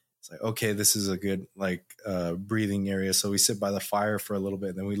in. It's like, okay, this is a good breathing area. So we sit by the fire for a little bit.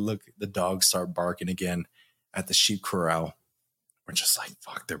 And then we look, the dogs start barking again at the sheep corral. We're just like,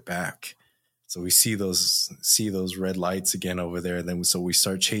 fuck, they're back. So we see those red lights again over there. And then so we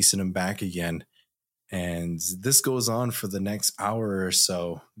start chasing them back again. And this goes on for the next hour or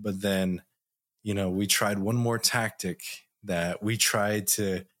so. But then, we tried one more tactic, that we tried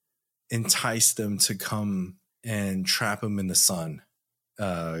to entice them to come and trap them in the sun.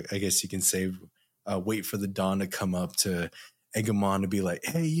 I guess you can say, wait for the dawn to come up to egg them on to be like,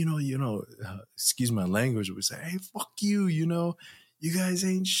 hey, excuse my language. We say, hey, fuck you, you guys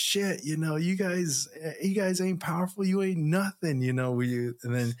ain't shit, you guys ain't powerful, you ain't nothing, and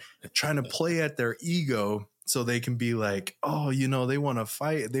then trying to play at their ego so they can be like, oh, they want to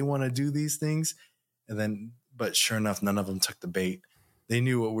fight, they want to do these things. And then, but sure enough, none of them took the bait. They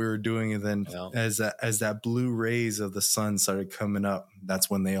knew what we were doing. And then as that blue rays of the sun started coming up, that's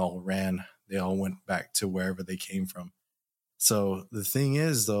when they all ran. They all went back to wherever they came from. So the thing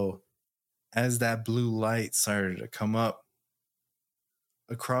is, though, as that blue light started to come up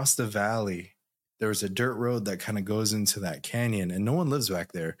across the valley, there was a dirt road that kind of goes into that canyon, and no one lives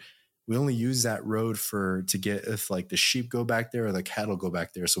back there. We only use that road to get if like the sheep go back there or the cattle go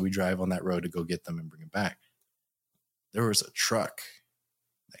back there. So we drive on that road to go get them and bring them back. There was a truck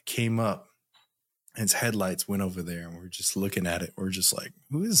that came up and its headlights went over there, and we're just looking at it. We're just like,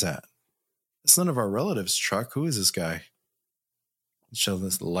 who is that? It's none of our relatives' truck. Who is this guy? So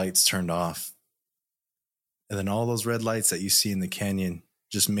the lights turned off. And then all those red lights that you see in the canyon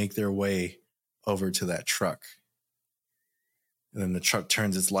just make their way over to that truck. And then the truck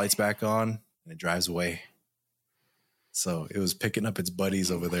turns its lights back on and it drives away. So it was picking up its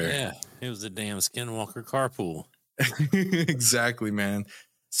buddies over there. Yeah, it was a damn Skinwalker carpool. Exactly, man.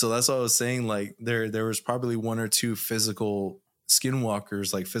 So that's what I was saying. Like there was probably one or two physical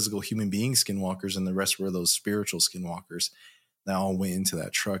skinwalkers, like physical human being skinwalkers, and the rest were those spiritual skinwalkers that all went into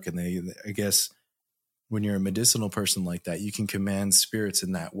that truck. And I guess when you're a medicinal person like that, you can command spirits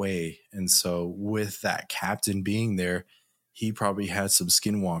in that way. And so with that captain being there, he probably had some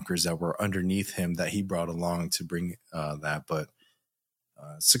skinwalkers that were underneath him that he brought along to bring that. But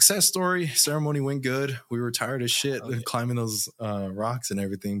success story, ceremony went good. We were tired as shit climbing those rocks and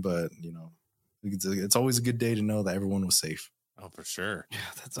everything. But, you know, it's always a good day to know that everyone was safe. Oh, for sure. Yeah,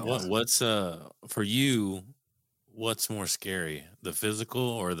 that's awesome. What's for you? What's more scary, the physical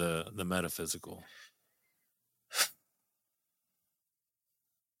or the metaphysical?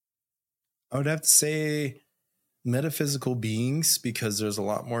 I would have to say metaphysical beings, because there's a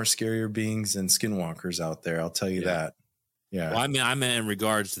lot more scarier beings than skinwalkers out there. I'll tell you that. Yeah. Well, I meant in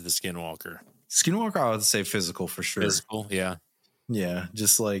regards to the skinwalker. Skinwalker, I would say physical for sure. Physical, yeah. Yeah.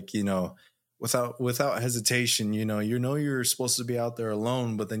 Just like, you know, without hesitation, you're supposed to be out there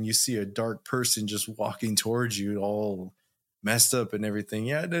alone, but then you see a dark person just walking towards you all messed up and everything.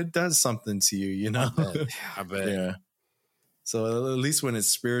 Yeah, it does something to you, you know? I bet. Yeah. So at least when it's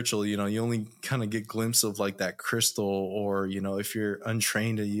spiritual, you know, you only kind of get glimpse of like that crystal, or, you know, if you're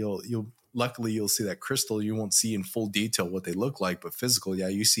untrained, you'll see that crystal. You won't see in full detail what they look like, but physical, yeah,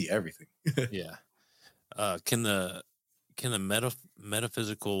 you see everything. Yeah. Can the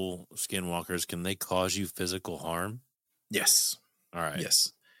metaphysical skinwalkers, can they cause you physical harm? Yes. All right.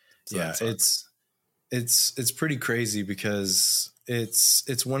 Yes. So yeah. It's pretty crazy, because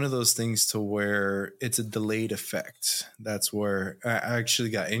it's one of those things to where it's a delayed effect. That's where I actually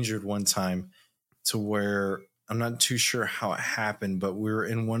got injured one time, to where I'm not too sure how it happened, but we were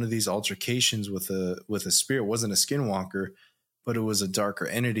in one of these altercations with a spirit. It wasn't a skinwalker, but it was a darker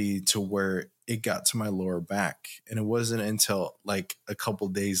entity, to where it got to my lower back. And it wasn't until like a couple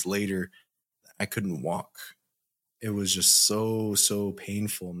days later I couldn't walk. It was just so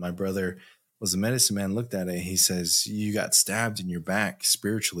painful. My brother was a medicine man, looked at it. He says, "You got stabbed in your back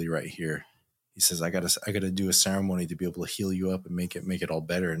spiritually right here." He says, I gotta do a ceremony to be able to heal you up and make it all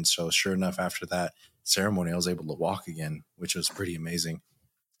better. And so sure enough, after that ceremony, I was able to walk again, which was pretty amazing.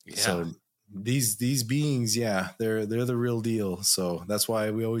 Yeah. So these beings, yeah, they're the real deal. So that's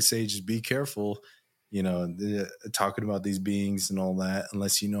why we always say, just be careful, you know, talking about these beings and all that,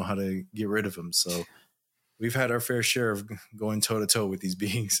 unless you know how to get rid of them. So we've had our fair share of going toe to toe with these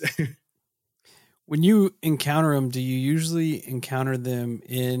beings. When you encounter them, do you usually encounter them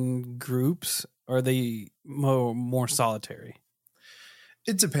in groups, or are they more solitary?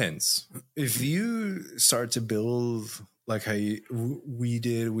 It depends. If you start to build like how we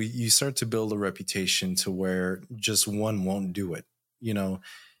did, you start to build a reputation to where just one won't do it. You know,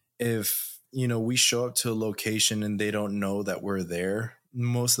 if, you know, we show up to a location and they don't know that we're there,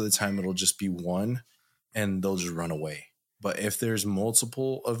 most of the time it'll just be one and they'll just run away. But if there's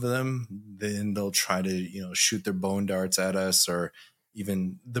multiple of them, then they'll try to, you know, shoot their bone darts at us, or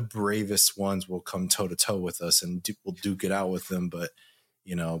even the bravest ones will come toe to toe with us and we'll duke it out with them. But,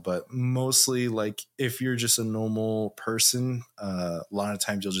 you know, but mostly, like, if you're just a normal person, a lot of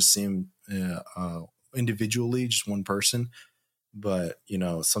times you'll just see them individually, just one person. But, you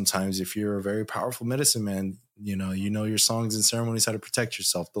know, sometimes if you're a very powerful medicine man, you know your songs and ceremonies, how to protect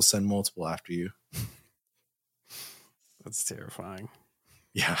yourself, they'll send multiple after you. That's terrifying.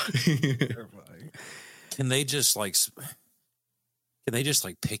 Yeah. Terrifying. Can they just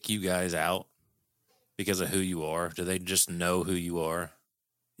pick you guys out because of who you are? Do they just know who you are?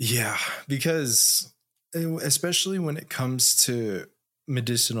 Yeah, because especially when it comes to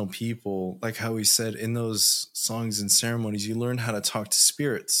medicinal people, like how we said in those songs and ceremonies, you learn how to talk to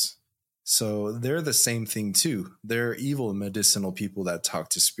spirits. So they're the same thing too. They're evil medicinal people that talk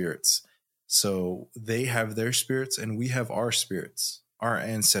to spirits. So they have their spirits and we have our spirits. our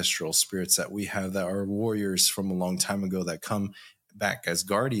ancestral spirits that we have that are warriors from a long time ago that come back as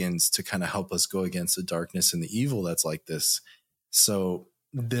guardians to kind of help us go against the darkness and the evil that's like this. So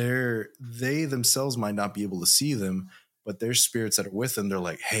they themselves might not be able to see them, but their spirits that are with them, they're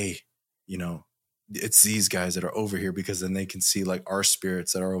like, hey, you know, it's these guys that are over here, because then they can see like our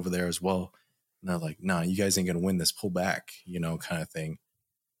spirits that are over there as well. And they're like, nah, you guys ain't going to win this, pull back, you know, kind of thing.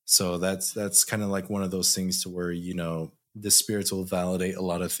 So that's kind of like one of those things to where, you know, the spirits will validate a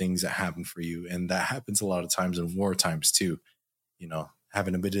lot of things that happen for you. And that happens a lot of times in war times too. You know,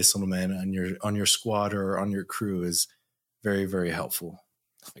 having a medicinal man on your squad or on your crew is very, very helpful.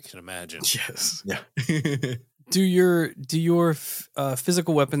 I can imagine. Yes. Yeah. Do your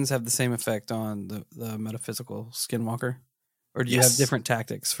physical weapons have the same effect on the metaphysical skinwalker, or do you have different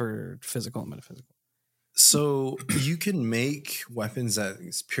tactics for physical and metaphysical? So you can make weapons that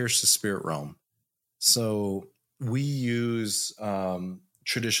pierce the spirit realm. So we use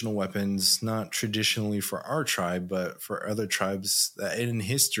traditional weapons, not traditionally for our tribe, but for other tribes that in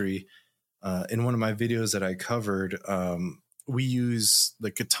history. In one of my videos that I covered, we use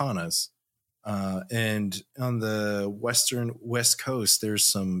the katanas. And on the west coast, there's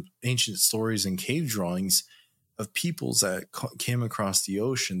some ancient stories and cave drawings of peoples that came across the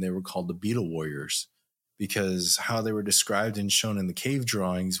ocean. They were called the beetle warriors, because how they were described and shown in the cave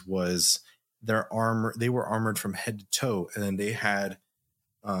drawings was their armor. They were armored from head to toe, and then they had,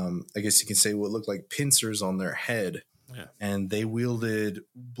 I guess you can say, what looked like pincers on their head. Yeah. And they wielded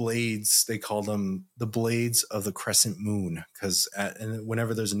blades. They called them the blades of the crescent moon, because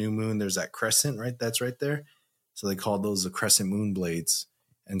whenever there's a new moon, there's that crescent, right? That's right there. So they called those the crescent moon blades.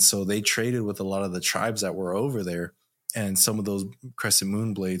 And so they traded with a lot of the tribes that were over there. And some of those crescent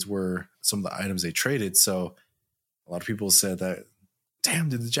moon blades were some of the items they traded. So a lot of people said that, damn,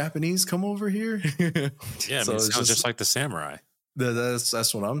 did the Japanese come over here? Yeah, So it it's sounds just like the samurai.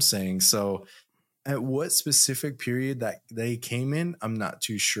 That's what I'm saying. So at what specific period that they came in, I'm not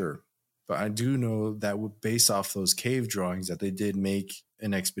too sure. But I do know that based off those cave drawings that they did make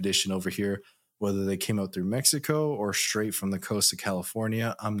an expedition over here, whether they came out through Mexico or straight from the coast of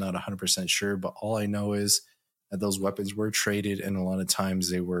California, I'm not 100% sure. But all I know is that those weapons were traded, and a lot of times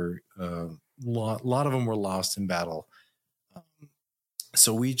they were, a lot of them were lost in battle.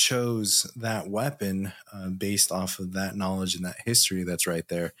 So we chose that weapon based off of that knowledge and that history that's right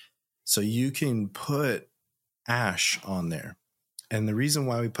there. So you can put ash on there. And the reason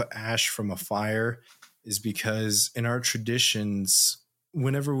why we put ash from a fire is because in our traditions,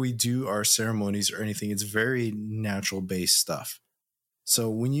 whenever we do our ceremonies or anything, it's very natural based stuff. So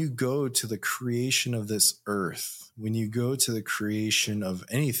when you go to the creation of this earth, when you go to the creation of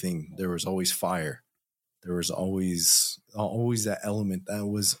anything, there was always fire. There was always that element that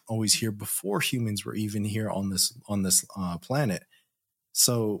was always here before humans were even here on this planet.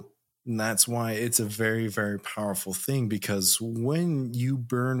 So that's why it's a very, very powerful thing, because when you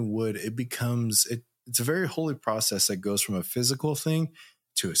burn wood, it's a very holy process that goes from a physical thing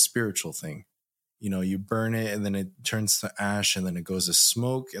to a spiritual thing. You know, you burn it and then it turns to ash, and then it goes to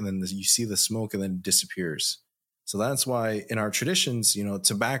smoke, and then you see the smoke and then it disappears. So that's why in our traditions, you know,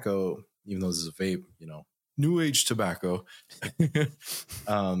 tobacco, even though this is a vape, you know, new age tobacco,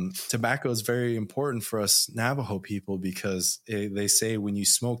 tobacco is very important for us Navajo people, because they say when you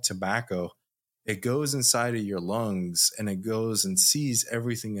smoke tobacco, it goes inside of your lungs and it goes and sees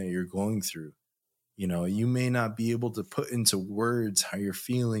everything that you're going through. You know, you may not be able to put into words how you're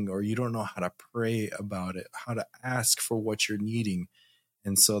feeling, or you don't know how to pray about it, how to ask for what you're needing.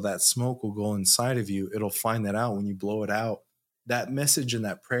 And so that smoke will go inside of you. It'll find that out when you blow it out. That message and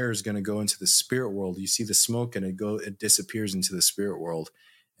that prayer is going to go into the spirit world. You see the smoke and it disappears into the spirit world,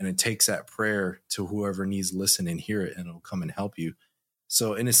 and it takes that prayer to whoever needs to listen and hear it, and it'll come and help you.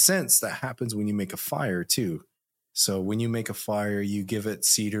 So in a sense, that happens when you make a fire too. So when you make a fire, you give it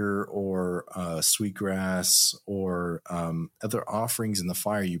cedar or sweetgrass or other offerings in the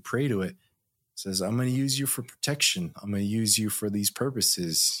fire. You pray to it. It says, I'm going to use you for protection. I'm going to use you for these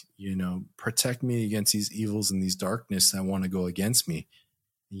purposes. You know, protect me against these evils and these darkness that want to go against me.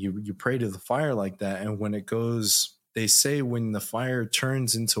 You pray to the fire like that. And when it goes, they say when the fire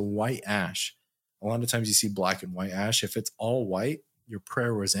turns into white ash, a lot of times you see black and white ash. If it's all white, your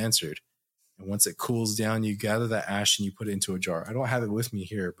prayer was answered. And once it cools down, you gather that ash and you put it into a jar. I don't have it with me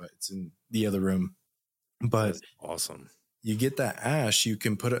here, but it's in the other room. But that's awesome. You get that ash, you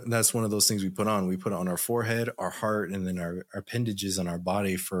can put it. That's one of those things we put on. We put it on our forehead, our heart, and then our appendages on our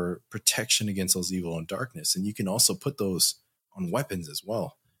body for protection against those evil and darkness. And you can also put those on weapons as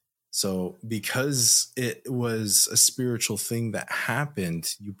well. So because it was a spiritual thing that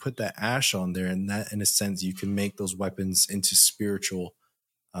happened, you put that ash on there, and that, in a sense, you can make those weapons into spiritual.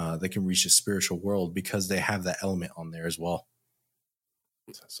 They can reach a spiritual world because they have that element on there as well.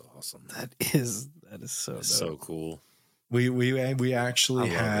 That's awesome. That is so dope. So cool. We actually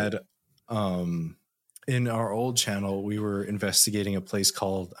had in our old channel, we were investigating a place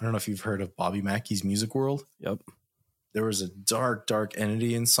called, I don't know if you've heard of Bobby Mackey's Music World. Yep. There was a dark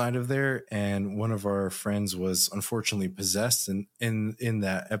entity inside of there, and one of our friends was unfortunately possessed in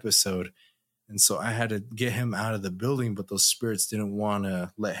that episode. And so I had to get him out of the building, but those spirits didn't want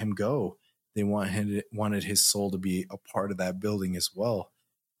to let him go. They wanted his soul to be a part of that building as well.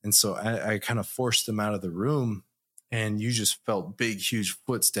 And so I kind of forced him out of the room, and you just felt big, huge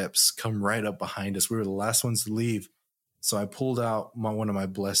footsteps come right up behind us. We were the last ones to leave. So I pulled out one of my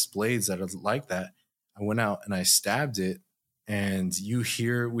blessed blades that are like that. I went out and I stabbed it, and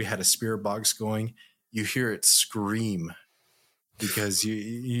we had a spirit box going. You hear it scream because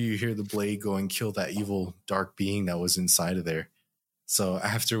you hear the blade going, kill that evil dark being that was inside of there. So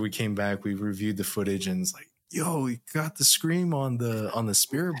after we came back, we reviewed the footage, and it's like, yo, we got the scream on the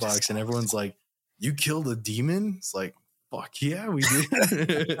spirit box, and everyone's like, you killed a demon? It's like, fuck yeah, we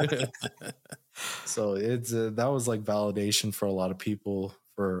did. So it's that was like validation for a lot of people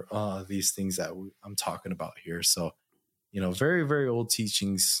for these things that I'm talking about here. So, very, very old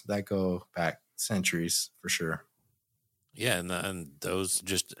teachings that go back centuries for sure. Yeah, and those,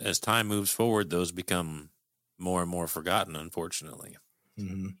 just as time moves forward, those become more and more forgotten, unfortunately.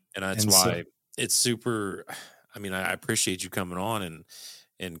 Mm-hmm. And that's why it's super. I mean, I appreciate you coming on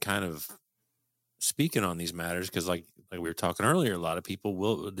and kind of speaking on these matters, because like we were talking earlier, a lot of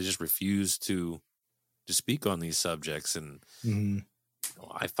people they just refuse to speak on these subjects. And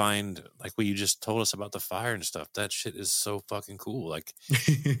I find, like what you just told us about the fire and stuff, that shit is so fucking cool. Like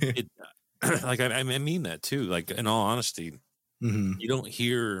it, like I mean that too. Like, in all honesty, you don't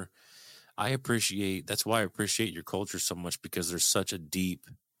hear. That's why I appreciate your culture so much, because there's such a deep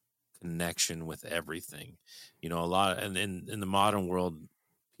connection with everything. A lot, and in the modern world,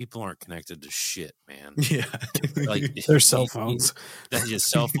 people aren't connected to shit, man. Yeah. Like their cell phones. That's just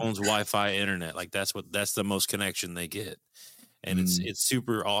cell phones, Wi-Fi, internet. Like that's the most connection they get. And it's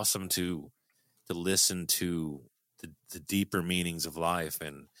super awesome to listen to the deeper meanings of life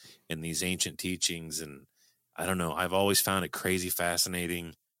and these ancient teachings. And I don't know, I've always found it crazy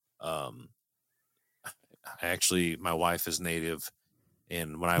fascinating. My wife is Native,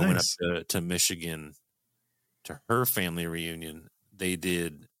 and when I went up to Michigan to her family reunion, they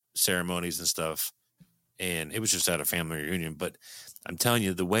did ceremonies and stuff, and it was just at a family reunion. But I'm telling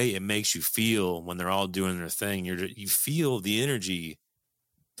you, the way it makes you feel when they're all doing their thing, you feel the energy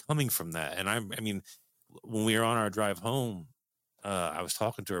coming from that. And I mean, when we were on our drive home, I was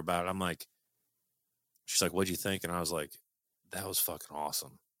talking to her about it. I'm like, she's like, "What'd you think?" And I was like, "That was fucking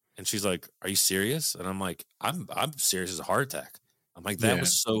awesome." And she's like, "Are you serious?" And I'm like, I'm serious as a heart attack. I'm like, that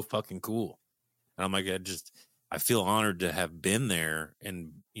was so fucking cool. And I'm like, I feel honored to have been there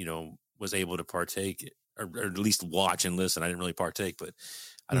and, was able to partake or at least watch and listen. I didn't really partake, but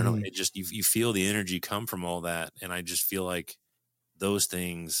I don't know. It just, you feel the energy come from all that. And I just feel like those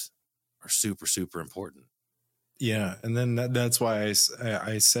things are super, super important. Yeah. And then that's why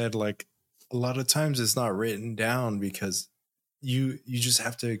I said, like, a lot of times it's not written down because you just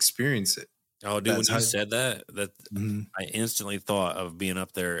have to experience it. Oh, dude, when you said that I instantly thought of being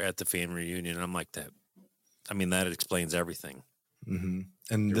up there at the family reunion. And I'm like, that explains everything. And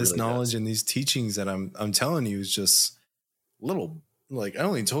it this really knowledge does. And these teachings that I'm telling you is just little, like, I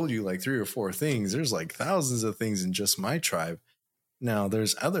only told you like 3 or 4 things. There's like thousands of things in just my tribe. Now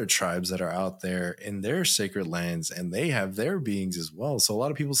there's other tribes that are out there in their sacred lands, and they have their beings as well. So a lot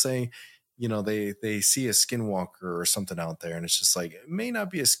of people say, they see a skinwalker or something out there, and it's just like, it may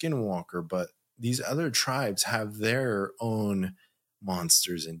not be a skinwalker, but these other tribes have their own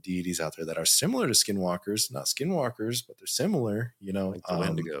monsters and deities out there that are similar to skinwalkers, not skinwalkers, but they're similar, like the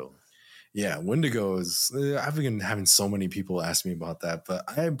Wendigo. Yeah, Wendigo is, I've been having so many people ask me about that, but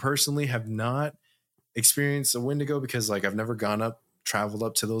I personally have not experienced a Wendigo because, like, I've never traveled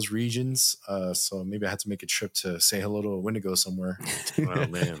up to those regions. So maybe I had to make a trip to say hello to a Wendigo somewhere. Oh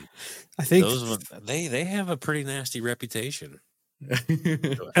man. I think they have a pretty nasty reputation.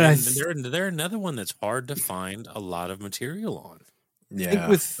 and they're another one that's hard to find a lot of material on. Yeah. I think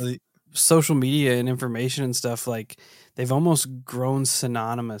with social media and information and stuff, like, they've almost grown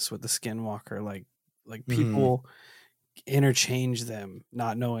synonymous with the skinwalker. Like people interchange them,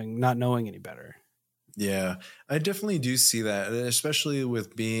 not knowing any better. Yeah, I definitely do see that, especially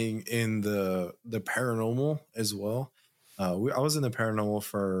with being in the paranormal as well. I was in the paranormal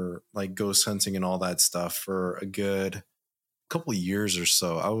for like ghost hunting and all that stuff for a good couple of years or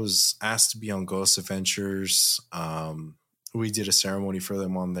so. I was asked to be on Ghost Adventures. We did a ceremony for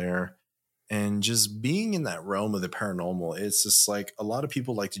them on there. And just being in that realm of the paranormal, it's just like a lot of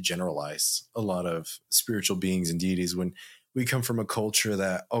people like to generalize a lot of spiritual beings and deities when we come from a culture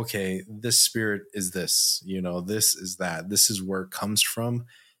that, okay, this spirit is this, this is that, this is where it comes from,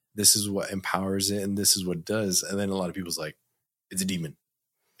 this is what empowers it, and this is what it does. And then a lot of people's like, it's a demon,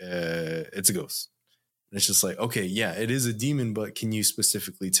 it's a ghost. And it's just like, okay, yeah, it is a demon, but can you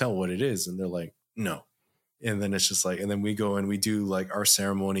specifically tell what it is? And they're like, no. And then it's just like, and then we go and we do like our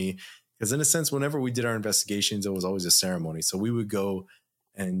ceremony. Because in a sense, whenever we did our investigations, it was always a ceremony. So we would go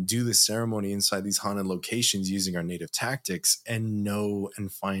and do the ceremony inside these haunted locations using our native tactics and know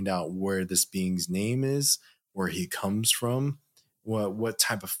and find out where this being's name is, where he comes from, what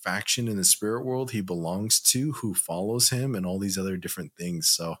type of faction in the spirit world he belongs to, who follows him, and all these other different things.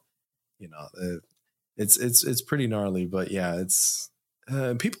 So, it's pretty gnarly, but yeah, it's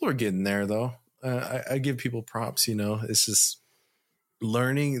people are getting there though. I give people props. It's just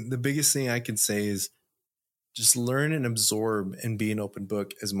learning. The biggest thing I can say is just learn and absorb and be an open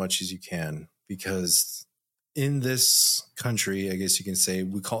book as much as you can, because in this country, I guess you can say,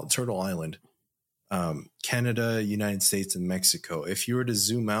 we call it Turtle Island, Canada, United States, and Mexico. If you were to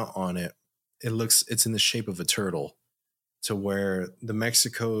zoom out on it, it's in the shape of a turtle, to where the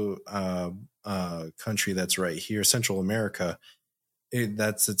Mexico country that's right here, Central America,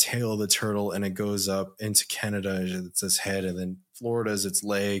 that's the tail of the turtle, and it goes up into Canada. It's its head, and then Florida is its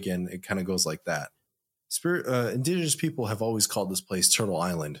leg, and it kind of goes like that. Indigenous people have always called this place Turtle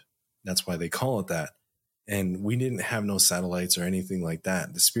Island. That's why they call it that. And we didn't have no satellites or anything like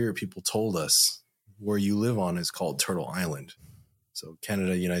that. The spirit people told us where you live on is called Turtle Island. So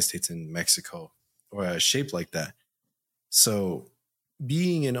Canada, United States, and Mexico are shaped like that. So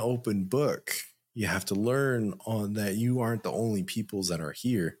being an open book, you have to learn on that you aren't the only peoples that are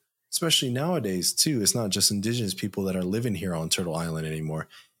here, especially nowadays too. It's not just indigenous people that are living here on Turtle Island anymore.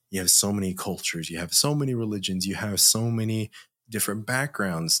 You have so many cultures, you have so many religions, you have so many different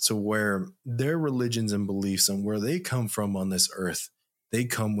backgrounds, to where their religions and beliefs and where they come from on this earth, they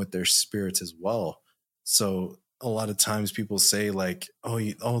come with their spirits as well. So a lot of times people say like,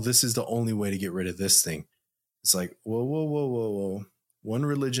 oh, this is the only way to get rid of this thing. It's like, whoa. One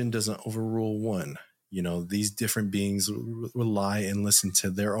religion doesn't overrule one. These different beings rely and listen to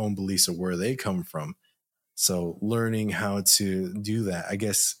their own beliefs of where they come from. So learning how to do that, I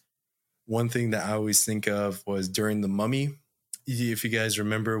guess one thing that I always think of was during the Mummy. If you guys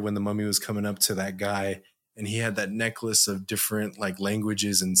remember when the Mummy was coming up to that guy and he had that necklace of different like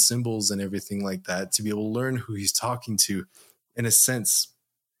languages and symbols and everything like that, to be able to learn who he's talking to, in a sense,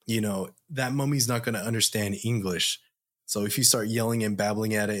 that mummy's not going to understand English. So if you start yelling and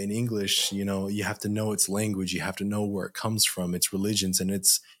babbling at it in English, you have to know its language. You have to know where it comes from, its religions, and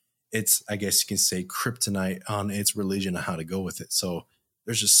it's, I guess you can say, kryptonite on its religion and how to go with it. So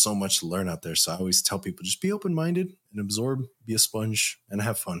there's just so much to learn out there. So I always tell people, just be open-minded and absorb, be a sponge, and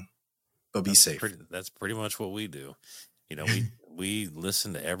have fun, but be safe. That's pretty much what we do. We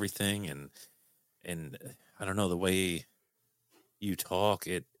listen to everything, and I don't know, the way you talk,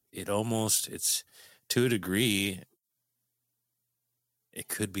 it's to a degree, it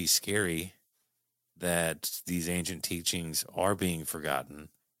could be scary that these ancient teachings are being forgotten.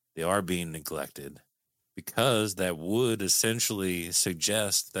 They are being neglected, because that would essentially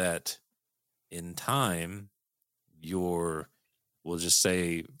suggest that in time, we'll just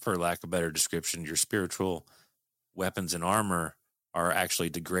say, for lack of a better description, your spiritual weapons and armor are actually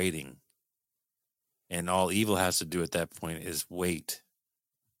degrading. And all evil has to do at that point is wait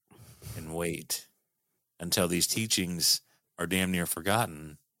and wait until these teachings are damn near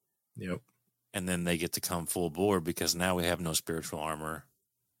forgotten. Yep. And then they get to come full bore, because now we have no spiritual armor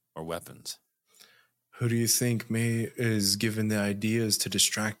or weapons. Who do you think is given the ideas to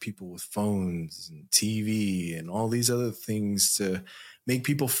distract people with phones and TV and all these other things to make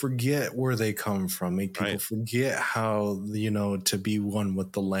people forget where they come from, make people forget how, to be one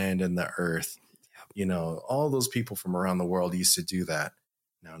with the land and the earth? All those people from around the world used to do that.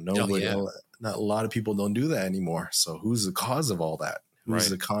 Now, not a lot of people don't do that anymore. So who's the cause of all that? Who's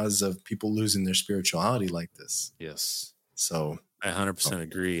the cause of people losing their spirituality like this? Yes. So I 100%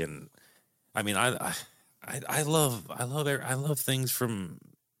 agree. And I mean, I love things from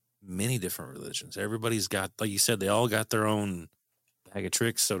many different religions. Everybody's got, like you said, they all got their own bag of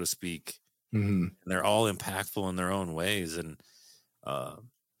tricks, so to speak. Mm-hmm. And they're all impactful in their own ways. And I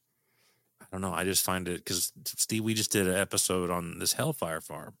don't know, I just find it, because Steve, we just did an episode on this Hellfire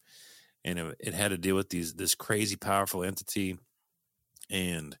Farm, and it had to deal with this crazy powerful entity,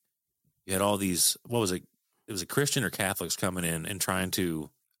 and you had all these, what was it? It was a Christian or Catholics coming in and trying to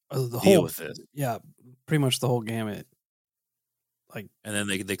The deal whole, with this. yeah, pretty much the whole gamut. Like, And then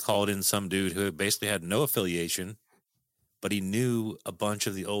they called in some dude who basically had no affiliation, but he knew a bunch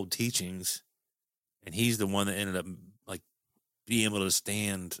of the old teachings, and he's the one that ended up like being able to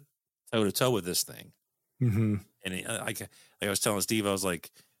stand toe to toe with this thing. Mm-hmm. And like I was telling Steve, I was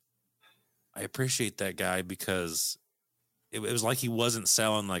like, I appreciate that guy, because it was like he wasn't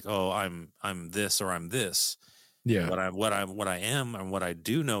selling like, oh, I'm this or I'm this. Yeah. What I am and what I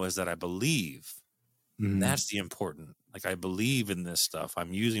do know is that I believe. Mm-hmm. That's the important. Like, I believe in this stuff.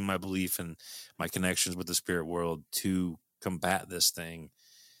 I'm using my belief and my connections with the spirit world to combat this thing.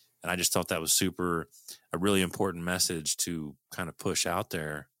 And I just thought that was a really important message to kind of push out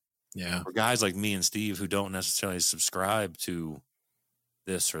there. Yeah. For guys like me and Steve who don't necessarily subscribe to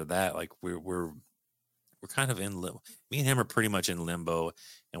this or that, like we're kind of in limbo. Me and him are pretty much in limbo,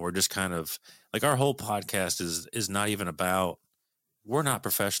 and we're just kind of like, our whole podcast is not even about, we're not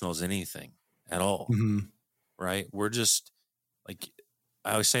professionals in anything at all. Mm-hmm. Right? We're just like,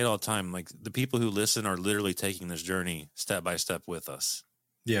 I always say it all the time, like, the people who listen are literally taking this journey step by step with us.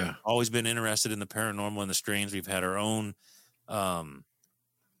 Yeah. Always been interested in the paranormal and the strange. We've had our own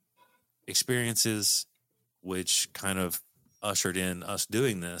experiences, which kind of ushered in us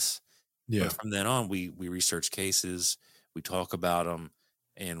doing this. Yeah. But from then on, we research cases, we talk about them,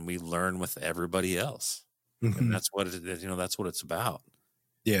 and we learn with everybody else. Mm-hmm. And that's what that's what it's about.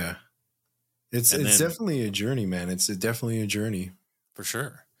 Yeah. It's definitely a journey, man. It's definitely a journey. For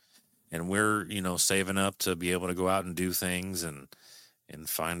sure. And we're, saving up to be able to go out and do things and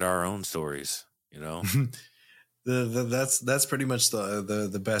find our own stories, That's pretty much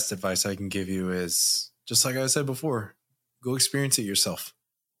the best advice I can give you is, just like I said before, go experience it yourself.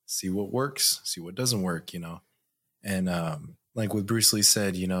 See what works, see what doesn't work, And like what Bruce Lee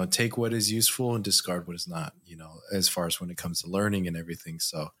said, take what is useful and discard what is not, as far as when it comes to learning and everything.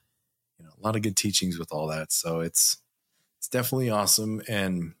 So, a lot of good teachings with all that. So it's definitely awesome.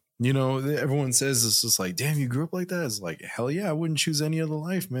 And, everyone says it's just like, damn, you grew up like that. It's like, hell yeah, I wouldn't choose any other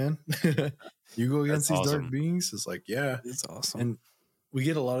life, man. You go against these dark beings. It's like, yeah, it's awesome. And we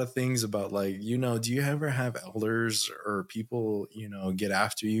get a lot of things about like, do you ever have elders or people, get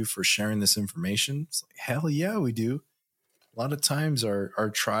after you for sharing this information? It's like, hell yeah, we do. A lot of times our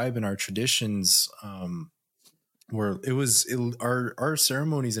tribe and our traditions, our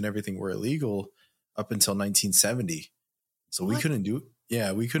ceremonies and everything were illegal up until 1970. So we couldn't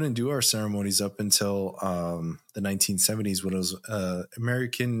do our ceremonies up until the 1970s, when it was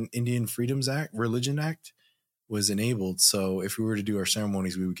American Indian Freedoms Act, Religion Act was enabled. So if we were to do our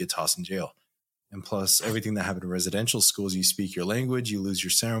ceremonies, we would get tossed in jail. And plus everything that happened in residential schools, you speak your language, you lose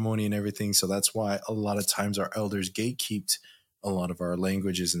your ceremony and everything. So that's why a lot of times our elders gatekeeped a lot of our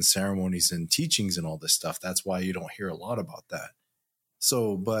languages and ceremonies and teachings and all this stuff. That's why you don't hear a lot about that.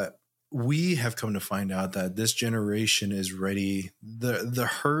 So, but we have come to find out that this generation is ready. The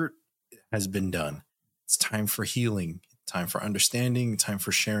hurt has been done. It's time for healing, time for understanding, time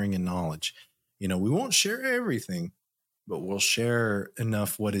for sharing and knowledge. We won't share everything, but we'll share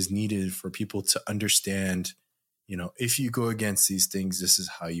enough what is needed for people to understand, if you go against these things, this is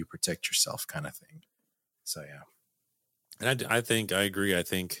how you protect yourself, kind of thing. So, yeah. And I think I agree. I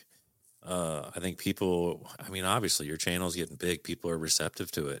think people, obviously your channel's getting big. People are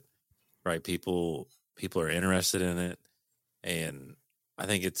receptive to it, right? People are interested in it. And I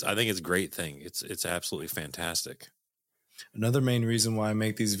think it's a great thing. It's absolutely fantastic. Another main reason why I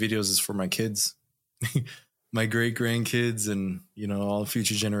make these videos is for my kids, my great grandkids, and, all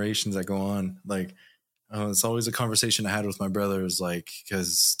future generations that go on. Like, it's always a conversation I had with my brothers, like,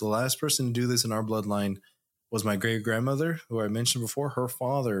 because the last person to do this in our bloodline was my great grandmother, who I mentioned before. Her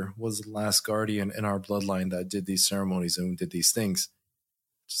father was the last guardian in our bloodline that did these ceremonies and did these things.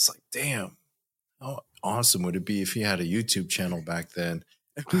 Just like, damn, how awesome would it be if he had a YouTube channel back then?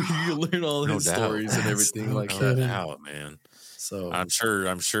 You could learn all his stories and everything like that. Out, man. So I'm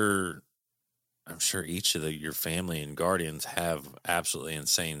sure each of your family and guardians have absolutely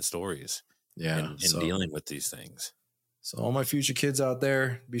insane stories. Yeah, in dealing with these things. So all my future kids out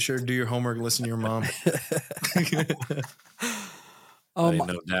there, be sure to do your homework, listen to your mom.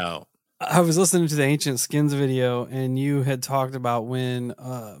 No doubt. I was listening to the Ancient Skins video, and you had talked about when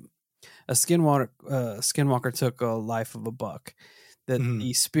a skinwalker took a life of a buck, that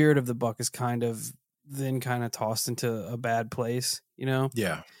the spirit of the buck is kind of tossed into a bad place,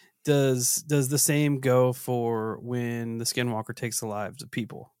 Yeah. Does the same go for when the skinwalker takes the lives of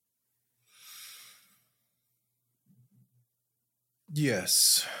people?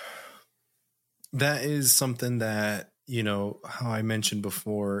 Yes. that is something that, how I mentioned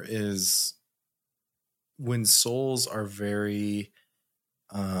before is when souls are very,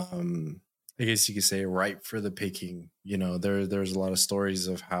 I guess you could say ripe for the picking. There's a lot of stories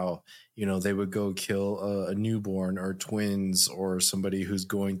of how, they would go kill a newborn or twins or somebody who's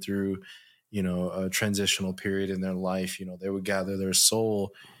going through, a transitional period in their life. They would gather their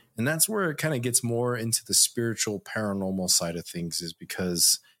soul. And that's where it kind of gets more into the spiritual paranormal side of things, is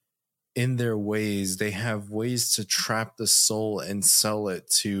because in their ways, they have ways to trap the soul and sell it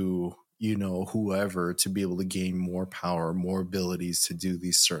to, whoever, to be able to gain more power, more abilities to do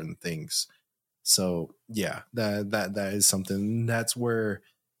these certain things. So yeah, that is something. That's where,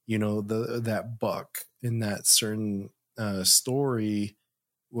 that buck in that certain story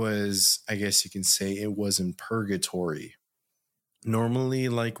was, I guess you can say, it was in purgatory. Normally,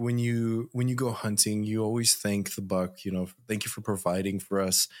 like when you go hunting, you always thank the buck, thank you for providing for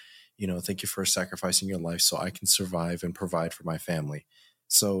us, thank you for sacrificing your life so I can survive and provide for my family.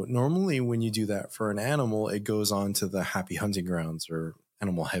 So normally when you do that for an animal, it goes on to the happy hunting grounds, or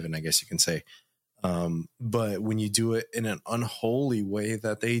animal heaven, I guess you can say. But when you do it in an unholy way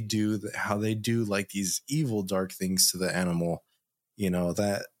that they do, how they do like these evil, dark things to the animal,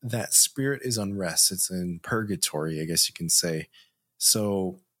 that spirit is unrest. It's in purgatory, I guess you can say.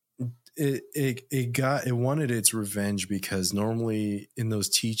 So it wanted its revenge, because normally in those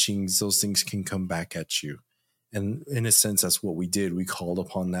teachings, those things can come back at you. And in a sense, that's what we did. We called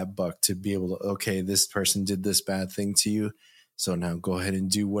upon that buck to be able to, okay, this person did this bad thing to you. So now go ahead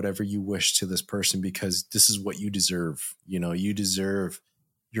and do whatever you wish to this person, because this is what you deserve. You deserve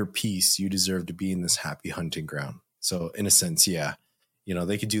your peace. You deserve to be in this happy hunting ground. So in a sense, yeah,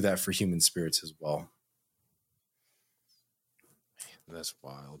 they could do that for human spirits as well. That's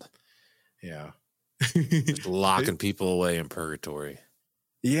wild. Yeah. Just locking people away in purgatory.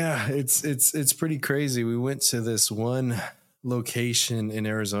 Yeah, it's pretty crazy. We went to this one location in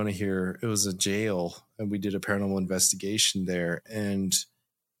Arizona here. It was a jail, and we did a paranormal investigation there. And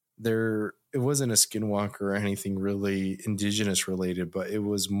it wasn't a skinwalker or anything really indigenous related, but it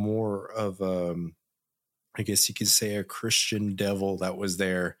was more of I guess you could say, a Christian devil that was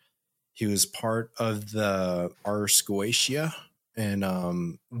there. He was part of the Ars Goetia, and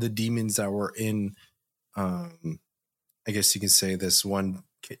the demons that were in, I guess you can say, this one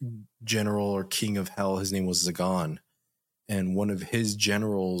general or king of hell. His name was Zagan, and one of his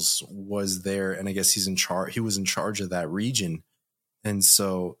generals was there, and I guess he was in charge of that region. And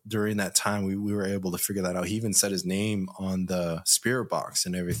so during that time, we were able to figure that out. He even said his name on the spirit box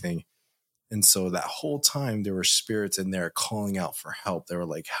and everything. And so that whole time, there were spirits in there calling out for help. They were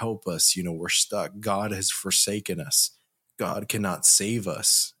like, help us, we're stuck. God has forsaken us. God cannot save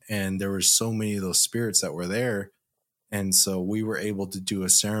us. And there were so many of those spirits that were there. And so we were able to do a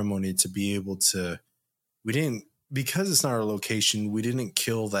ceremony to be able to, because it's not our location, we didn't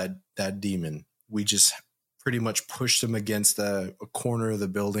kill that demon. We just pretty much pushed him against a corner of the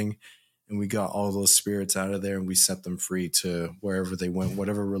building, and we got all those spirits out of there, and we set them free to wherever they went,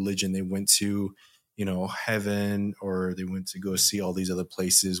 whatever religion they went to, heaven, or they went to go see all these other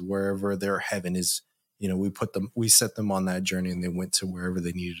places, wherever their heaven is, we set them on that journey, and they went to wherever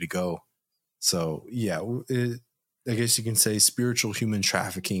they needed to go. So yeah, I guess you can say spiritual human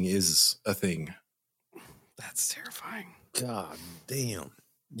trafficking is a thing. That's terrifying. God damn.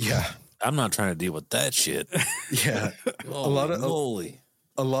 Yeah. I'm not trying to deal with that shit. Yeah. Holy.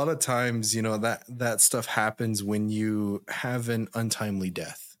 A lot of times, that stuff happens when you have an untimely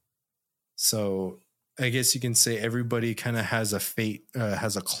death. So I guess you can say everybody kind of has a fate,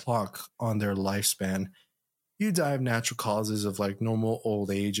 has a clock on their lifespan. You die of natural causes of like normal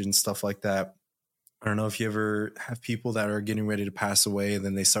old age and stuff like that. I don't know if you ever have people that are getting ready to pass away, and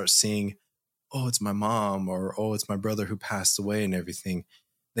then they start seeing, oh, it's my mom, or, oh, it's my brother who passed away and everything.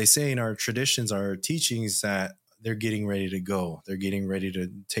 They say in our traditions, our teachings, that they're getting ready to go. They're getting ready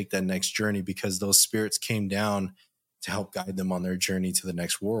to take that next journey, because those spirits came down to help guide them on their journey to the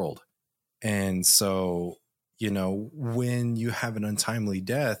next world. And so, when you have an untimely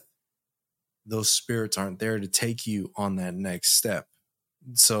death, those spirits aren't there to take you on that next step.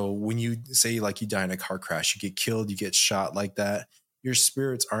 So when you say, like, you die in a car crash, you get killed, you get shot like that, your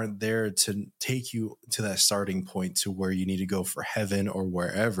spirits aren't there to take you to that starting point to where you need to go for heaven or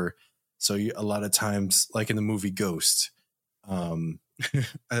wherever. So a lot of times, like in the movie Ghost, what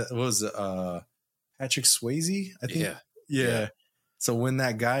was it? Patrick Swayze, I think. Yeah. So when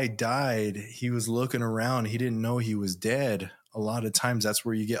that guy died, he was looking around. He didn't know he was dead. A lot of times that's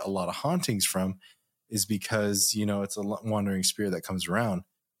where you get a lot of hauntings from, is because, it's a wandering spirit that comes around.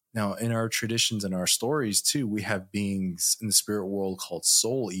 Now, in our traditions and our stories too, we have beings in the spirit world called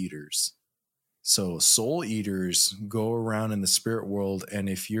soul eaters. So soul eaters go around in the spirit world, and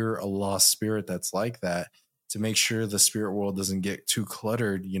if you're a lost spirit that's like that, to make sure the spirit world doesn't get too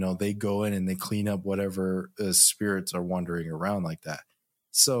cluttered, they go in and they clean up whatever spirits are wandering around like that.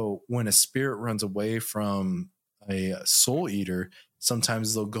 So when a spirit runs away from a soul eater,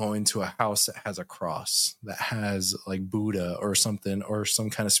 sometimes they'll go into a house that has a cross, that has like Buddha or something, or some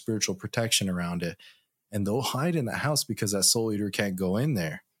kind of spiritual protection around it. And they'll hide in that house because that soul eater can't go in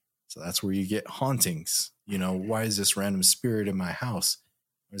there. So that's where you get hauntings. Why is this random spirit in my house?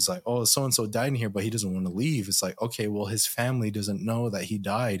 It's like, oh, so-and-so died in here, but he doesn't want to leave. It's like, okay, well, his family doesn't know that he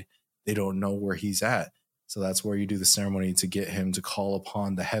died. They don't know where he's at. So that's where you do the ceremony to get him to call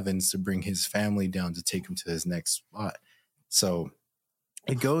upon the heavens to bring his family down to take him to his next spot. So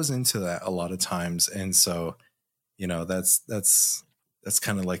it goes into that a lot of times. And so, that's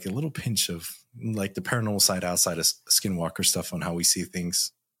kind of like a little pinch of like the paranormal side outside of Skinwalker stuff on how we see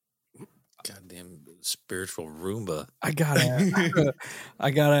things. Goddamn spiritual Roomba. I gotta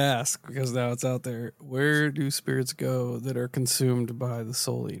ask, because now it's out there. Where do spirits go that are consumed by the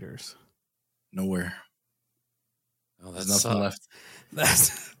soul eaters? Nowhere. Oh, there's nothing left.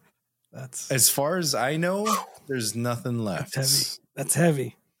 That's as far as I know. There's nothing left. That's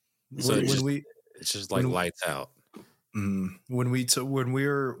heavy. So it's just like lights out. When we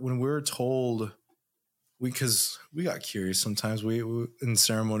were told. Because we got curious sometimes. We in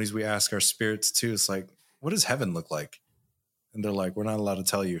ceremonies we ask our spirits too. It's like, what does heaven look like? And they're like, we're not allowed to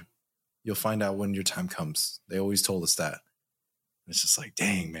tell you. You'll find out when your time comes. They always told us that. It's just like,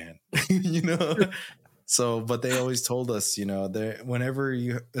 dang, man, So, but they always told us, that whenever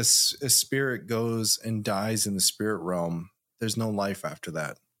a spirit goes and dies in the spirit realm, there's no life after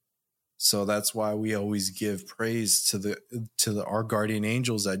that. So that's why we always give praise to our guardian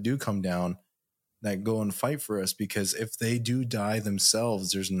angels that do come down, that go and fight for us, because if they do die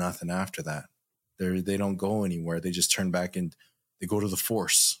themselves, there's nothing after that. They don't go anywhere. They just turn back and they go to the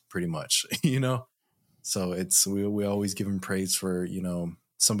force pretty much, So it's, we always give them praise for,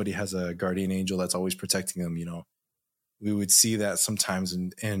 somebody has a guardian angel that's always protecting them. We would see that sometimes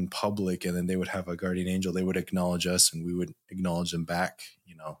in public, and then they would have a guardian angel. They would acknowledge us and we would acknowledge them back,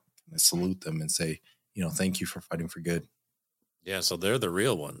 and salute them and say, thank you for fighting for good. Yeah. So they're the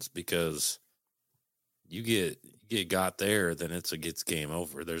real ones, because you get got there, then it's game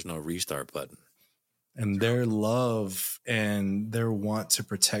over. There's no restart button. And their love and their want to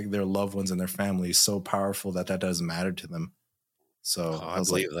protect their loved ones and their family is so powerful that doesn't matter to them. So I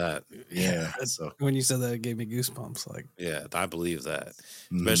believe that. Yeah. So when you said that, it gave me goosebumps. Like, yeah, I believe that.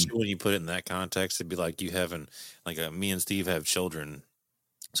 Especially when you put it in that context, it'd be like you having me and Steve have children.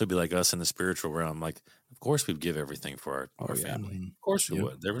 So it'd be like us in the spiritual realm. Like, of course we'd give everything for our family. Of course we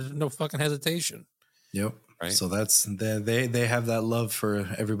would. There was no fucking hesitation. Yep. Right. So that's they have that love for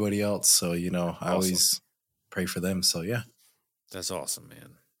everybody else. So, I always pray for them. So yeah. That's awesome,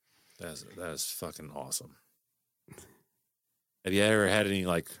 man. That's fucking awesome. Have you ever had any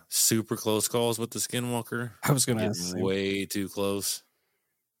super close calls with the Skinwalker? I was gonna ask. Way too close.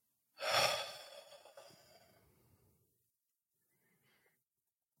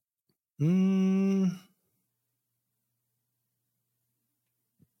 Not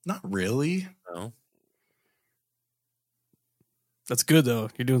really. No. That's good though.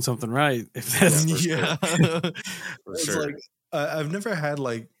 You're doing something right. If that's It's sure. like I've never had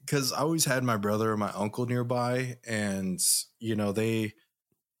because I always had my brother or my uncle nearby, and they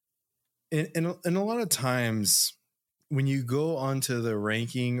and a lot of times when you go onto the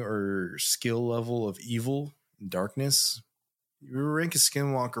ranking or skill level of evil and darkness, you rank a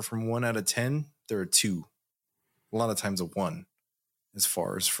Skinwalker from 1 out of 10. There are 2. A lot of times a 1. As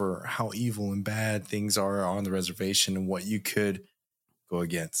far as for how evil and bad things are on the reservation and what you could go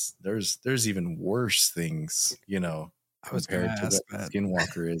against. There's even worse things, compared to what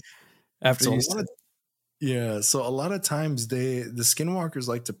Skinwalker is. After so you so a lot of times the Skinwalkers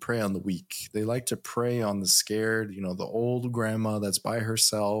like to prey on the weak. They like to prey on the scared, the old grandma that's by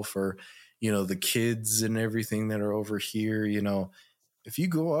herself, or the kids and everything that are over here. If you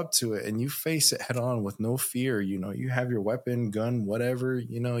go up to it and you face it head on with no fear, you have your weapon, gun, whatever,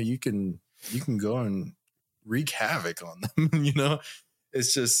 you can go and wreak havoc on them.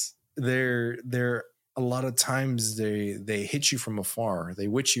 It's just they're a lot of times they hit you from afar, they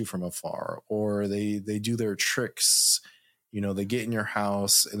witch you from afar, or they do their tricks. They get in your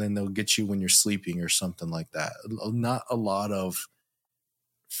house and then they'll get you when you're sleeping or something like that. Not a lot of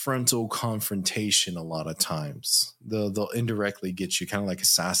frontal confrontation. A lot of times they'll indirectly get you, kind of like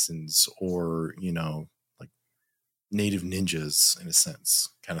assassins or like native ninjas in a sense,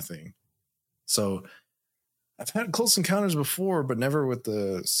 kind of thing. So I've had close encounters before, but never with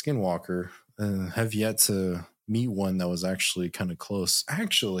the Skinwalker. have yet to meet one that was actually kind of close.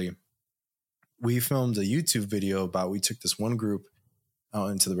 Actually, we filmed a YouTube video we took this one group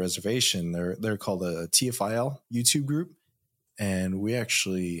out into the reservation. They're called a TFIL YouTube group, and we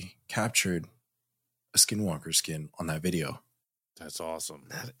actually captured a skinwalker skin on that video. That's awesome.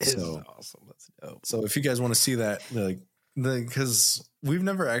 That is awesome. That's dope. So if you guys want to see that, because we've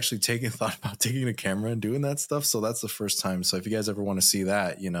never actually thought about taking a camera and doing that stuff, so that's the first time. So if you guys ever want to see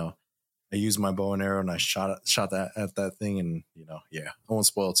that, I used my bow and arrow and I shot that at that thing, and I won't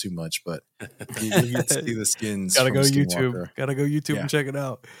spoil too much, but you get to see the skins. Gotta go YouTube and check it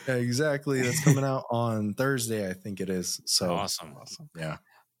out. Yeah, exactly. That's coming out on Thursday, I think it is. So awesome. Yeah.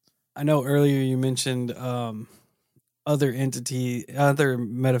 I know earlier you mentioned other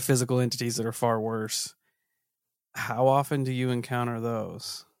metaphysical entities that are far worse. How often do you encounter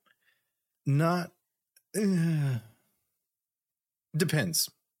those? Depends.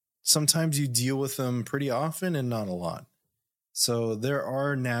 Sometimes you deal with them pretty often and not a lot. So there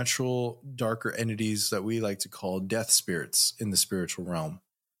are natural darker entities that we like to call death spirits in the spiritual realm.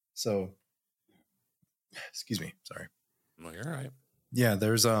 So, excuse me, sorry. No, you're all right. Yeah,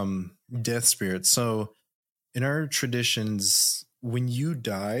 there's death spirits. So in our traditions, when you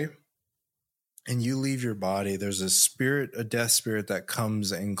die and you leave your body, there's a death spirit that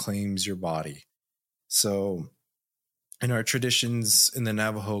comes and claims your body. So in our traditions in the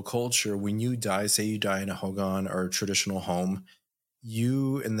Navajo culture, when you die, say you die in a hogan or a traditional home,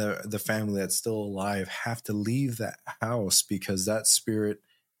 you and the family that's still alive have to leave that house because that spirit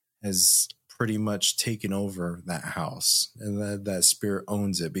has pretty much taken over that house, and that spirit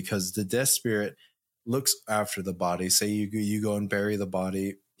owns it, because the death spirit looks after the body. Say you go and bury the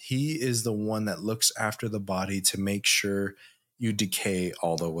body, he is the one that looks after the body to make sure you decay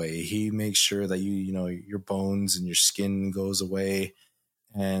all the way. He makes sure that your bones and your skin goes away.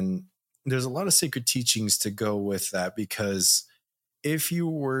 And there's a lot of sacred teachings to go with that, because if you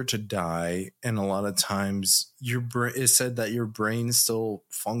were to die, and a lot of times it's said that your brain still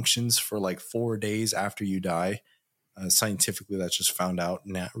functions for like 4 days after you die. Scientifically, that's just found out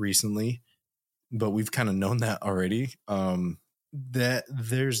recently, but we've kind of known that already. That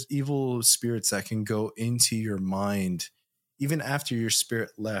there's evil spirits that can go into your mind even after your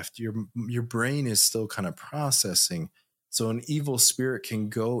spirit left. Your brain is still kind of processing. So an evil spirit can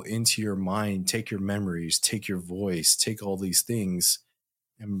go into your mind, take your memories, take your voice, take all these things,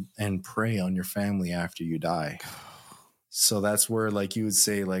 and prey on your family after you die. So that's where, like, you would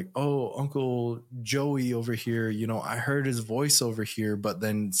say, like, oh, Uncle Joey over here, I heard his voice over here, but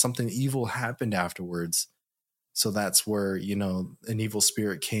then something evil happened afterwards. So that's where, an evil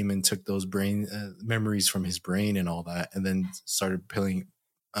spirit came and took those brain memories from his brain and all that, and then started playing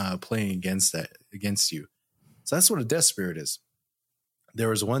against you. So that's what a death spirit is. There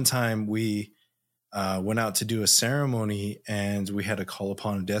was one time we went out to do a ceremony, and we had to call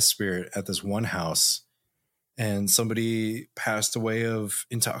upon a death spirit at this one house, and somebody passed away of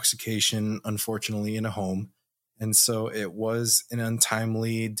intoxication, unfortunately, in a home. And so it was an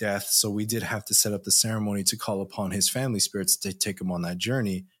untimely death. So we did have to set up the ceremony to call upon his family spirits to take him on that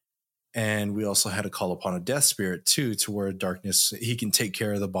journey. And we also had to call upon a death spirit too, to where darkness, he can take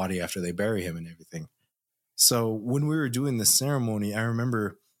care of the body after they bury him and everything. So when we were doing the ceremony, I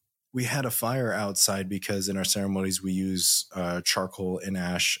remember we had a fire outside, because in our ceremonies, we use charcoal and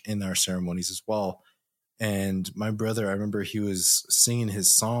ash in our ceremonies as well. And my brother, I remember he was singing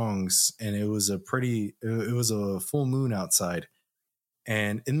his songs, and it was a full moon outside.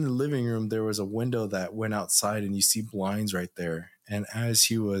 And in the living room, there was a window that went outside, and you see blinds right there. And as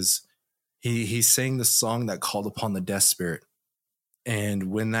he sang the song that called upon the death spirit.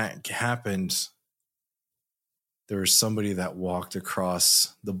 And when that happened, there was somebody that walked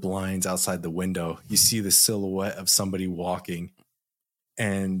across the blinds outside the window. You see the silhouette of somebody walking.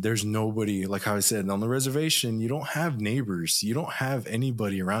 And there's nobody, like how I said, on the reservation, you don't have neighbors. You don't have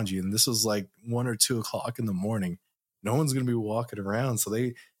anybody around you. And this was like 1 or 2 o'clock in the morning. No one's going to be walking around. So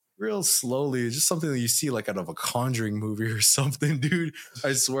they real slowly, it's just something that you see like out of a Conjuring movie or something, dude.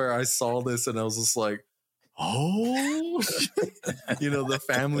 I swear I saw this and I was just like, oh, the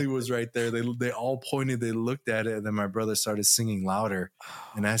family was right there. They all pointed, they looked at it. And then my brother started singing louder.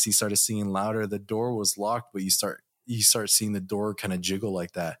 And as he started singing louder, the door was locked, but you start seeing the door kind of jiggle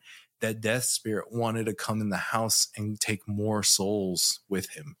like that. That death spirit wanted to come in the house and take more souls with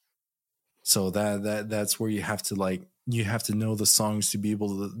him. So that's where you have to know the songs to be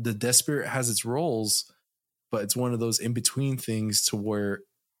able to. The death spirit has its roles, but it's one of those in between things to where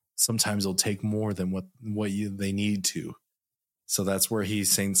sometimes it'll take more than what they need to. So that's where he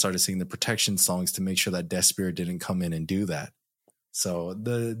started singing the protection songs to make sure that death spirit didn't come in and do that. So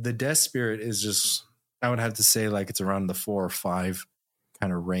the death spirit is just, I would have to say like it's around the 4 or 5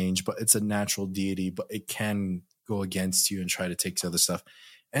 kind of range, but it's a natural deity, but it can go against you and try to take other stuff.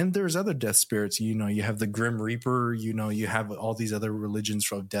 And there's other death spirits, you know, you have the Grim Reaper, you know, you have all these other religions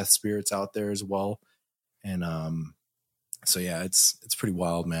from death spirits out there as well. And so yeah, it's pretty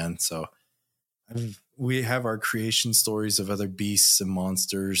wild, man. So we have our creation stories of other beasts and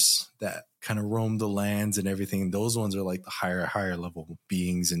monsters that kind of roam the lands and everything. Those ones are like the higher level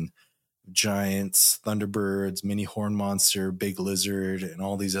beings, and giants, thunderbirds, mini horn monster, big lizard, and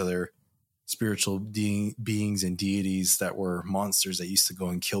all these other spiritual beings and deities that were monsters that used to go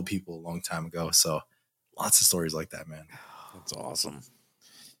and kill people a long time ago. So lots of stories like that, man. That's awesome.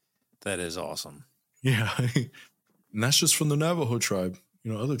 That is awesome. Yeah. And that's just from the Navajo tribe.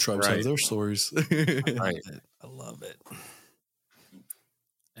 You know, other tribes have their stories. Right. I love it.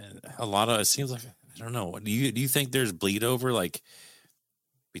 And a lot of, it seems like, I don't know. Do you think there's bleed over like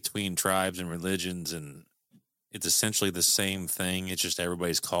between tribes and religions, and it's essentially the same thing? It's just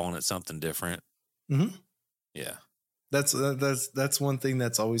everybody's calling it something different. Mm-hmm. Yeah. That's one thing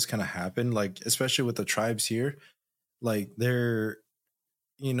that's always kind of happened, like especially with the tribes here. Like they're,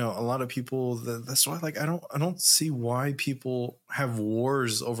 you know, a lot of people, that's why like I don't see why people have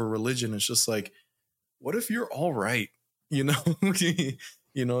wars over religion. It's just like, what if you're all right? You know,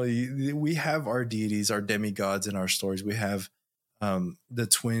 you know, we have our deities, our demigods in our stories. We have the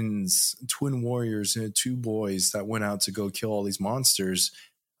twin warriors, you know, 2 boys that went out to go kill all these monsters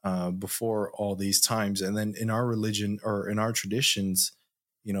before all these times. And then in our religion or in our traditions,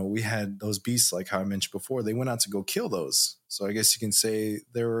 you know, we had those beasts, like how I mentioned before, they went out to go kill those. So I guess you can say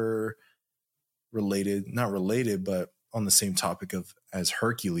they were not related, but on the same topic of as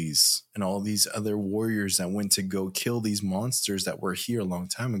Hercules and all these other warriors that went to go kill these monsters that were here a long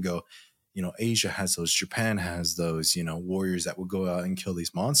time ago. You know, Asia has those, Japan has those, you know, warriors that would go out and kill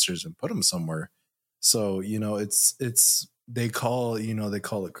these monsters and put them somewhere. So, you know, they call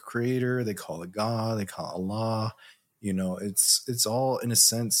it creator, they call it God, they call it Allah. You know, it's all in a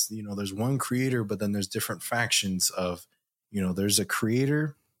sense, you know, there's one creator, but then there's different factions of, you know, there's a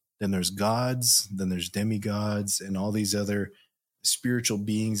creator, then there's gods, then there's demigods, and all these other spiritual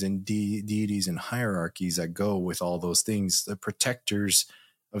beings and deities and hierarchies that go with all those things, the protectors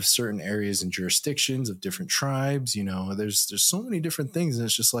of certain areas and jurisdictions of different tribes. You know, there's so many different things, and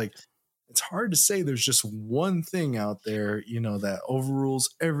it's just like, it's hard to say there's just one thing out there, you know, that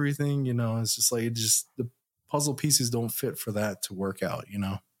overrules everything. You know, it's just like, the puzzle pieces don't fit for that to work out, you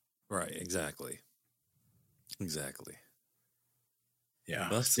know? Right. Exactly. Yeah.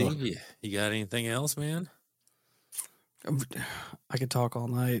 Well, Steve, you got anything else, man? I could talk all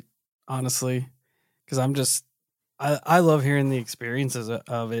night, honestly, because I love hearing the experiences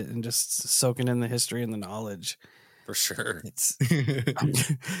of it and just soaking in the history and the knowledge. For sure. I'm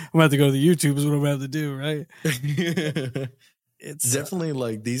gonna have to go to the YouTube is what I'm gonna have to do, right? It's definitely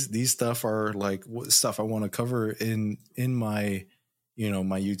like these stuff are like stuff I want to cover in my, you know,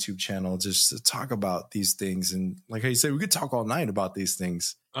 my YouTube channel, just to talk about these things. And like how you said, we could talk all night about these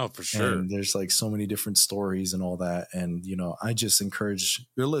things. Oh, for sure. And there's like so many different stories and all that. And, you know, I just encourage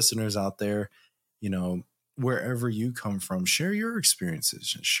your listeners out there, you know, wherever you come from, share your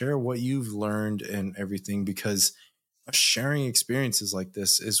experiences, share what you've learned and everything, because sharing experiences like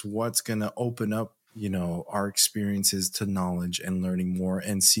this is what's going to open up, you know, our experiences to knowledge and learning more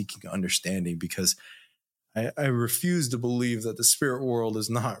and seeking understanding, because I refuse to believe that the spirit world is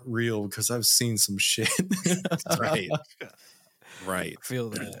not real, because I've seen some shit. Right. I feel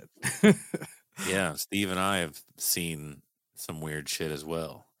that. Yeah. Steve and I have seen some weird shit as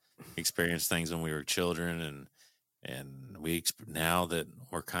well. Experienced things when we were children, and we, now that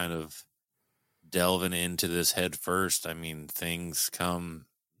we're kind of delving into this head first, I mean, things come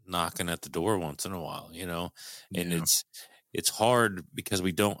knocking at the door once in a while, you know, and it's hard because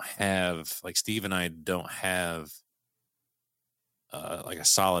we don't have, like, Steve and I don't have like a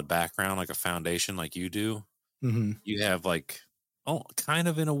solid background, like a foundation like you do. Mm-hmm. You have like, kind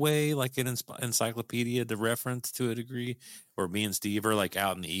of in a way, like an encyclopedia to reference to a degree, where me and Steve are like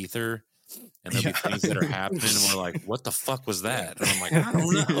out in the ether, and there'll be things that are happening, and we're like, what the fuck was that? And I'm like, I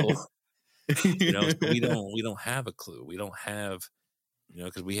don't know. You know, so we don't have a clue. We don't have, you know,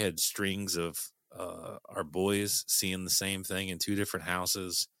 because we had strings of our boys seeing the same thing in 2 different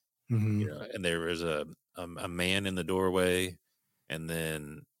houses. Mm-hmm. You know, and there was a man in the doorway, and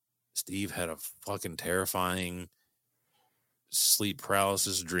then Steve had a fucking terrifying sleep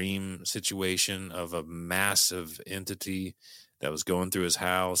paralysis dream situation of a massive entity that was going through his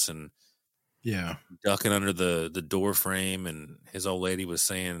house and ducking under the door frame, and his old lady was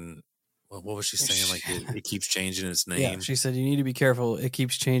saying what was she saying? Like it keeps changing its name. Yeah, she said you need to be careful. It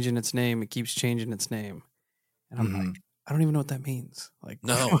keeps changing its name. It keeps changing its name. And I'm like, I don't even know what that means. Like,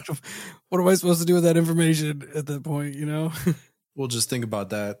 no, what am I supposed to do with that information at that point? You know? Well, just think about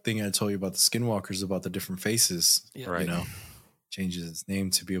that thing I told you about the skinwalkers, about the different faces. Yeah. You know, changes its name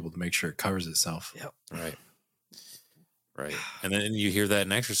to be able to make sure it covers itself. Yep. Right. And then you hear that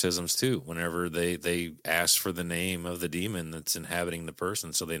in exorcisms too, whenever they ask for the name of the demon that's inhabiting the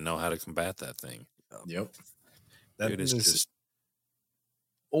person so they know how to combat that thing. Yep. That is just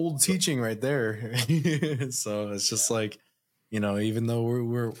old teaching right there. So it's just like, you know, even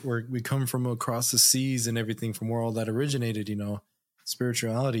though we come from across the seas and everything from where all that originated, you know,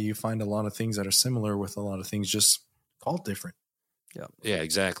 spirituality, you find a lot of things that are similar with a lot of things just called different. Yeah,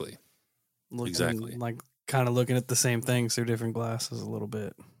 exactly. Exactly. Like kind of looking at the same things through different glasses a little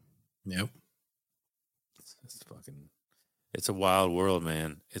bit. Yep. It's a wild world,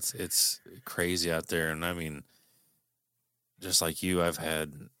 man. It's crazy out there. And I mean, just like you, I've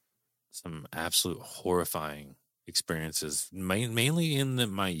had some absolute horrifying experiences, mainly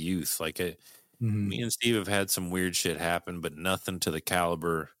in my youth. Like me and Steve have had some weird shit happen, but nothing to the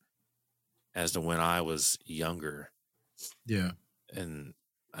caliber as to when I was younger. Yeah. And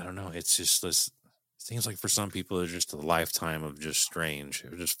I don't know. It's just this. It seems like for some people, it's just a lifetime of just strange.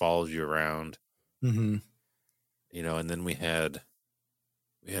 It just follows you around. Mm-hmm. You know, and then we had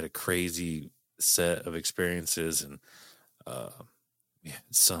a crazy set of experiences, and we had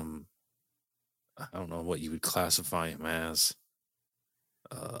some, I don't know what you would classify him as.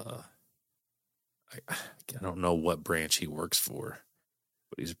 I don't know what branch he works for,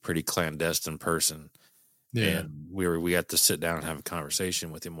 but he's a pretty clandestine person. Yeah. And we got to sit down and have a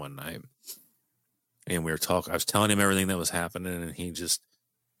conversation with him one night, and we were talking. I was telling him everything that was happening, and he just,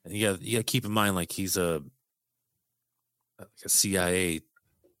 and you got to keep in mind, like he's a CIA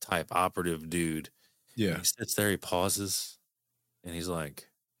type operative dude. Yeah. He sits there, he pauses, and he's like,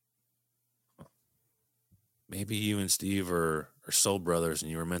 maybe you and Steve are soul brothers and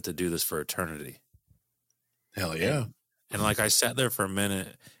you were meant to do this for eternity. Hell yeah. And like I sat there for a minute,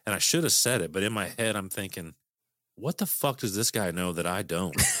 and I should have said it, but in my head I'm thinking, what the fuck does this guy know that I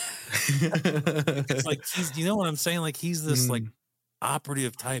don't? It's like, you know what I'm saying? Like he's this like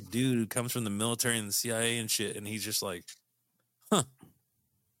operative type dude who comes from the military and the CIA and shit, and he's just like, huh,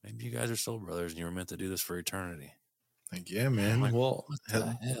 maybe you guys are soul brothers and you were meant to do this for eternity. Like, yeah, man. Like, well, what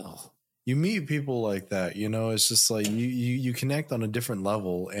the hell? You meet people like that, you know, it's just like you connect on a different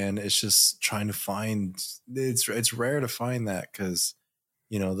level, and it's just trying to find, it's rare to find that, because,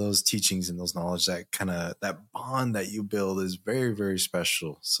 you know, those teachings and those knowledge, that kind of, that bond that you build is very, very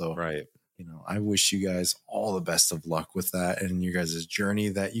special. So, right. You know, I wish you guys all the best of luck with that and your guys' journey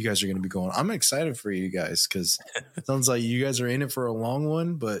that you guys are going to be going. I'm excited for you guys, because it sounds like you guys are in it for a long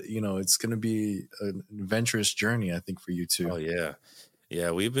one, but, you know, it's going to be an adventurous journey, I think, for you too. Oh, yeah.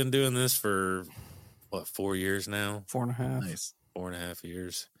 Yeah, we've been doing this for, 4 years now? 4.5. Nice. 4.5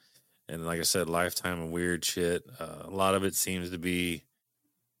 years. And like I said, lifetime of weird shit. A lot of it seems to be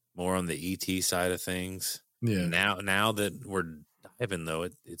more on the ET side of things. Yeah. Now that we're diving, though,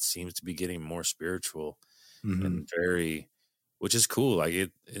 it seems to be getting more spiritual and very, which is cool. Like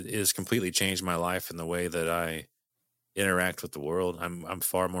it has completely changed my life in the way that I interact with the world. I'm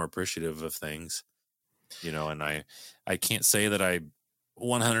far more appreciative of things, you know, and I can't say that I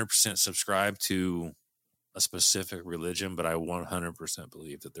 100% subscribe to a specific religion, but I 100%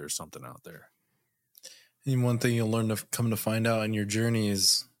 believe that there's something out there. And one thing you'll learn to come to find out in your journey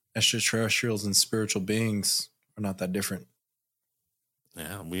is extraterrestrials and spiritual beings are not that different.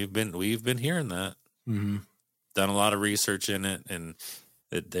 Yeah, we've been hearing that. Mm-hmm. Done a lot of research in it, and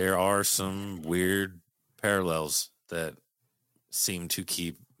that there are some weird parallels that seem to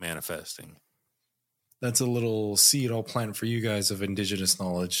keep manifesting. That's a little seed I'll plant for you guys of indigenous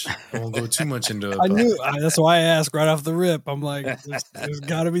knowledge. I won't go too much into it. I knew. That's why I asked right off the rip. I'm like, there's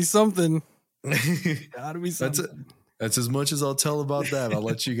got to be something. Got to be something. That's as much as I'll tell about that. I'll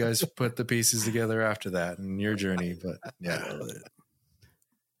let you guys put the pieces together after that in your journey. But yeah.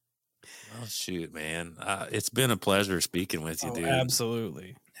 Oh, shoot, man. It's been a pleasure speaking with you, dude.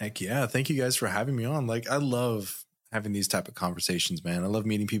 Absolutely. Heck yeah. Thank you guys for having me on. Like, I love having these type of conversations, man. I love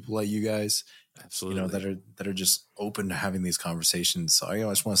meeting people like you guys. Absolutely. You know, that are just open to having these conversations. So I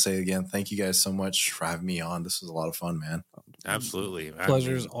just want to say again, thank you guys so much for having me on. This was a lot of fun, man. Absolutely.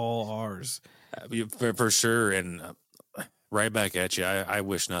 Pleasure's all ours. For sure. And right back at you. I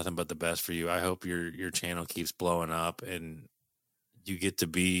wish nothing but the best for you. I hope your channel keeps blowing up and you get to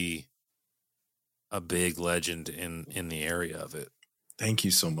be a big legend in the area of it. Thank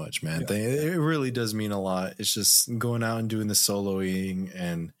you so much, man. Yeah. It really does mean a lot. It's just going out and doing the soloing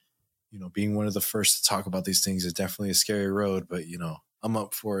and, being one of the first to talk about these things is definitely a scary road, but I'm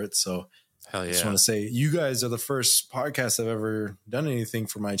up for it. So Hell yeah. I just want to say you guys are the first podcast I've ever done anything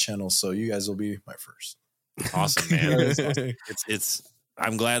for my channel. So you guys will be my first. Awesome, man. It's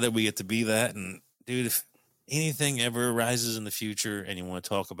I'm glad that we get to be that. And dude, if anything ever arises in the future and you want to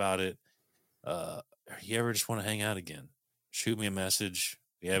talk about it, or you ever just want to hang out again, shoot me a message.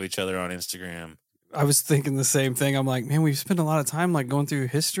 We have each other on Instagram. I was thinking the same thing. I'm like, man, we've spent a lot of time like going through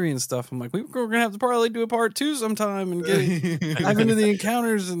history and stuff. I'm like, we're gonna have to probably do a part 2 sometime and dive into the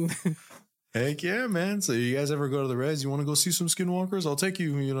encounters and. Heck yeah, man. So you guys ever go to the res? You want to go see some skinwalkers? I'll take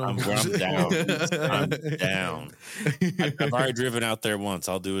you, I'm down. I'm down. I've already driven out there once.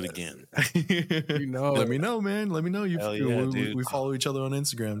 I'll do it again. Let me know, man. Let me know. We follow each other on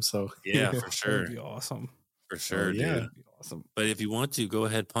Instagram. So yeah, for sure. That'd be awesome. For sure, yeah. dude. Awesome. But if you want to, go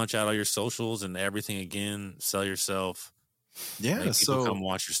ahead, punch out all your socials and everything again. Sell yourself. Yeah. Make people come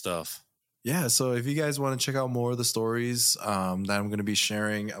watch your stuff. Yeah, so if you guys want to check out more of the stories that I'm going to be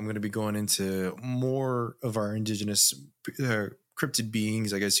sharing, I'm going to be going into more of our indigenous cryptid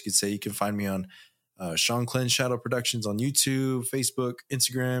beings, I guess you could say. You can find me on Shanclen Shadow Productions on YouTube, Facebook,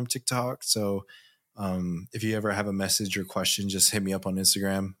 Instagram, TikTok. So if you ever have a message or question, just hit me up on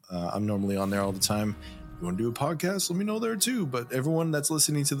Instagram. I'm normally on there all the time. If you want to do a podcast, let me know there too. But everyone that's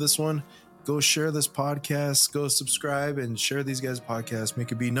listening to this one, go share this podcast, go subscribe and share these guys' podcasts.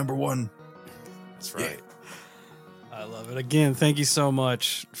 Make it be number 1. That's right. Yeah. I love it. Again, thank you so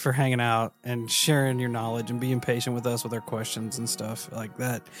much for hanging out and sharing your knowledge and being patient with us with our questions and stuff like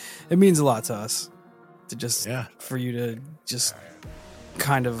that. It means a lot to us to just for you to just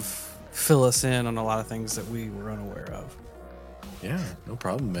kind of fill us in on a lot of things that we were unaware of. Yeah, no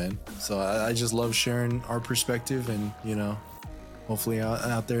problem, man. So I just love sharing our perspective, and hopefully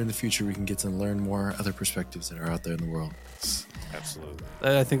out there in the future we can get to learn more other perspectives that are out there in the world. Absolutely.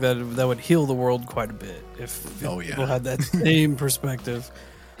 I think that would heal the world quite a bit if people had that same perspective.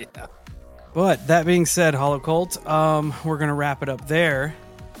 Yeah. But that being said, Holocult, we're going to wrap it up there.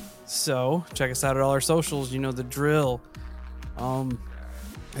 So check us out at all our socials. You know the drill.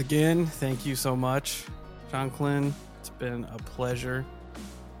 Again, thank you so much, Shanclen. It's been a pleasure.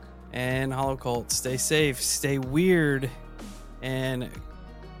 And Holocult, stay safe, stay weird, and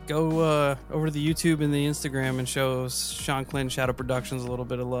go over to the YouTube and the Instagram and show Shanclen Shadow Productions a little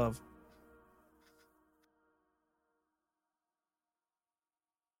bit of love.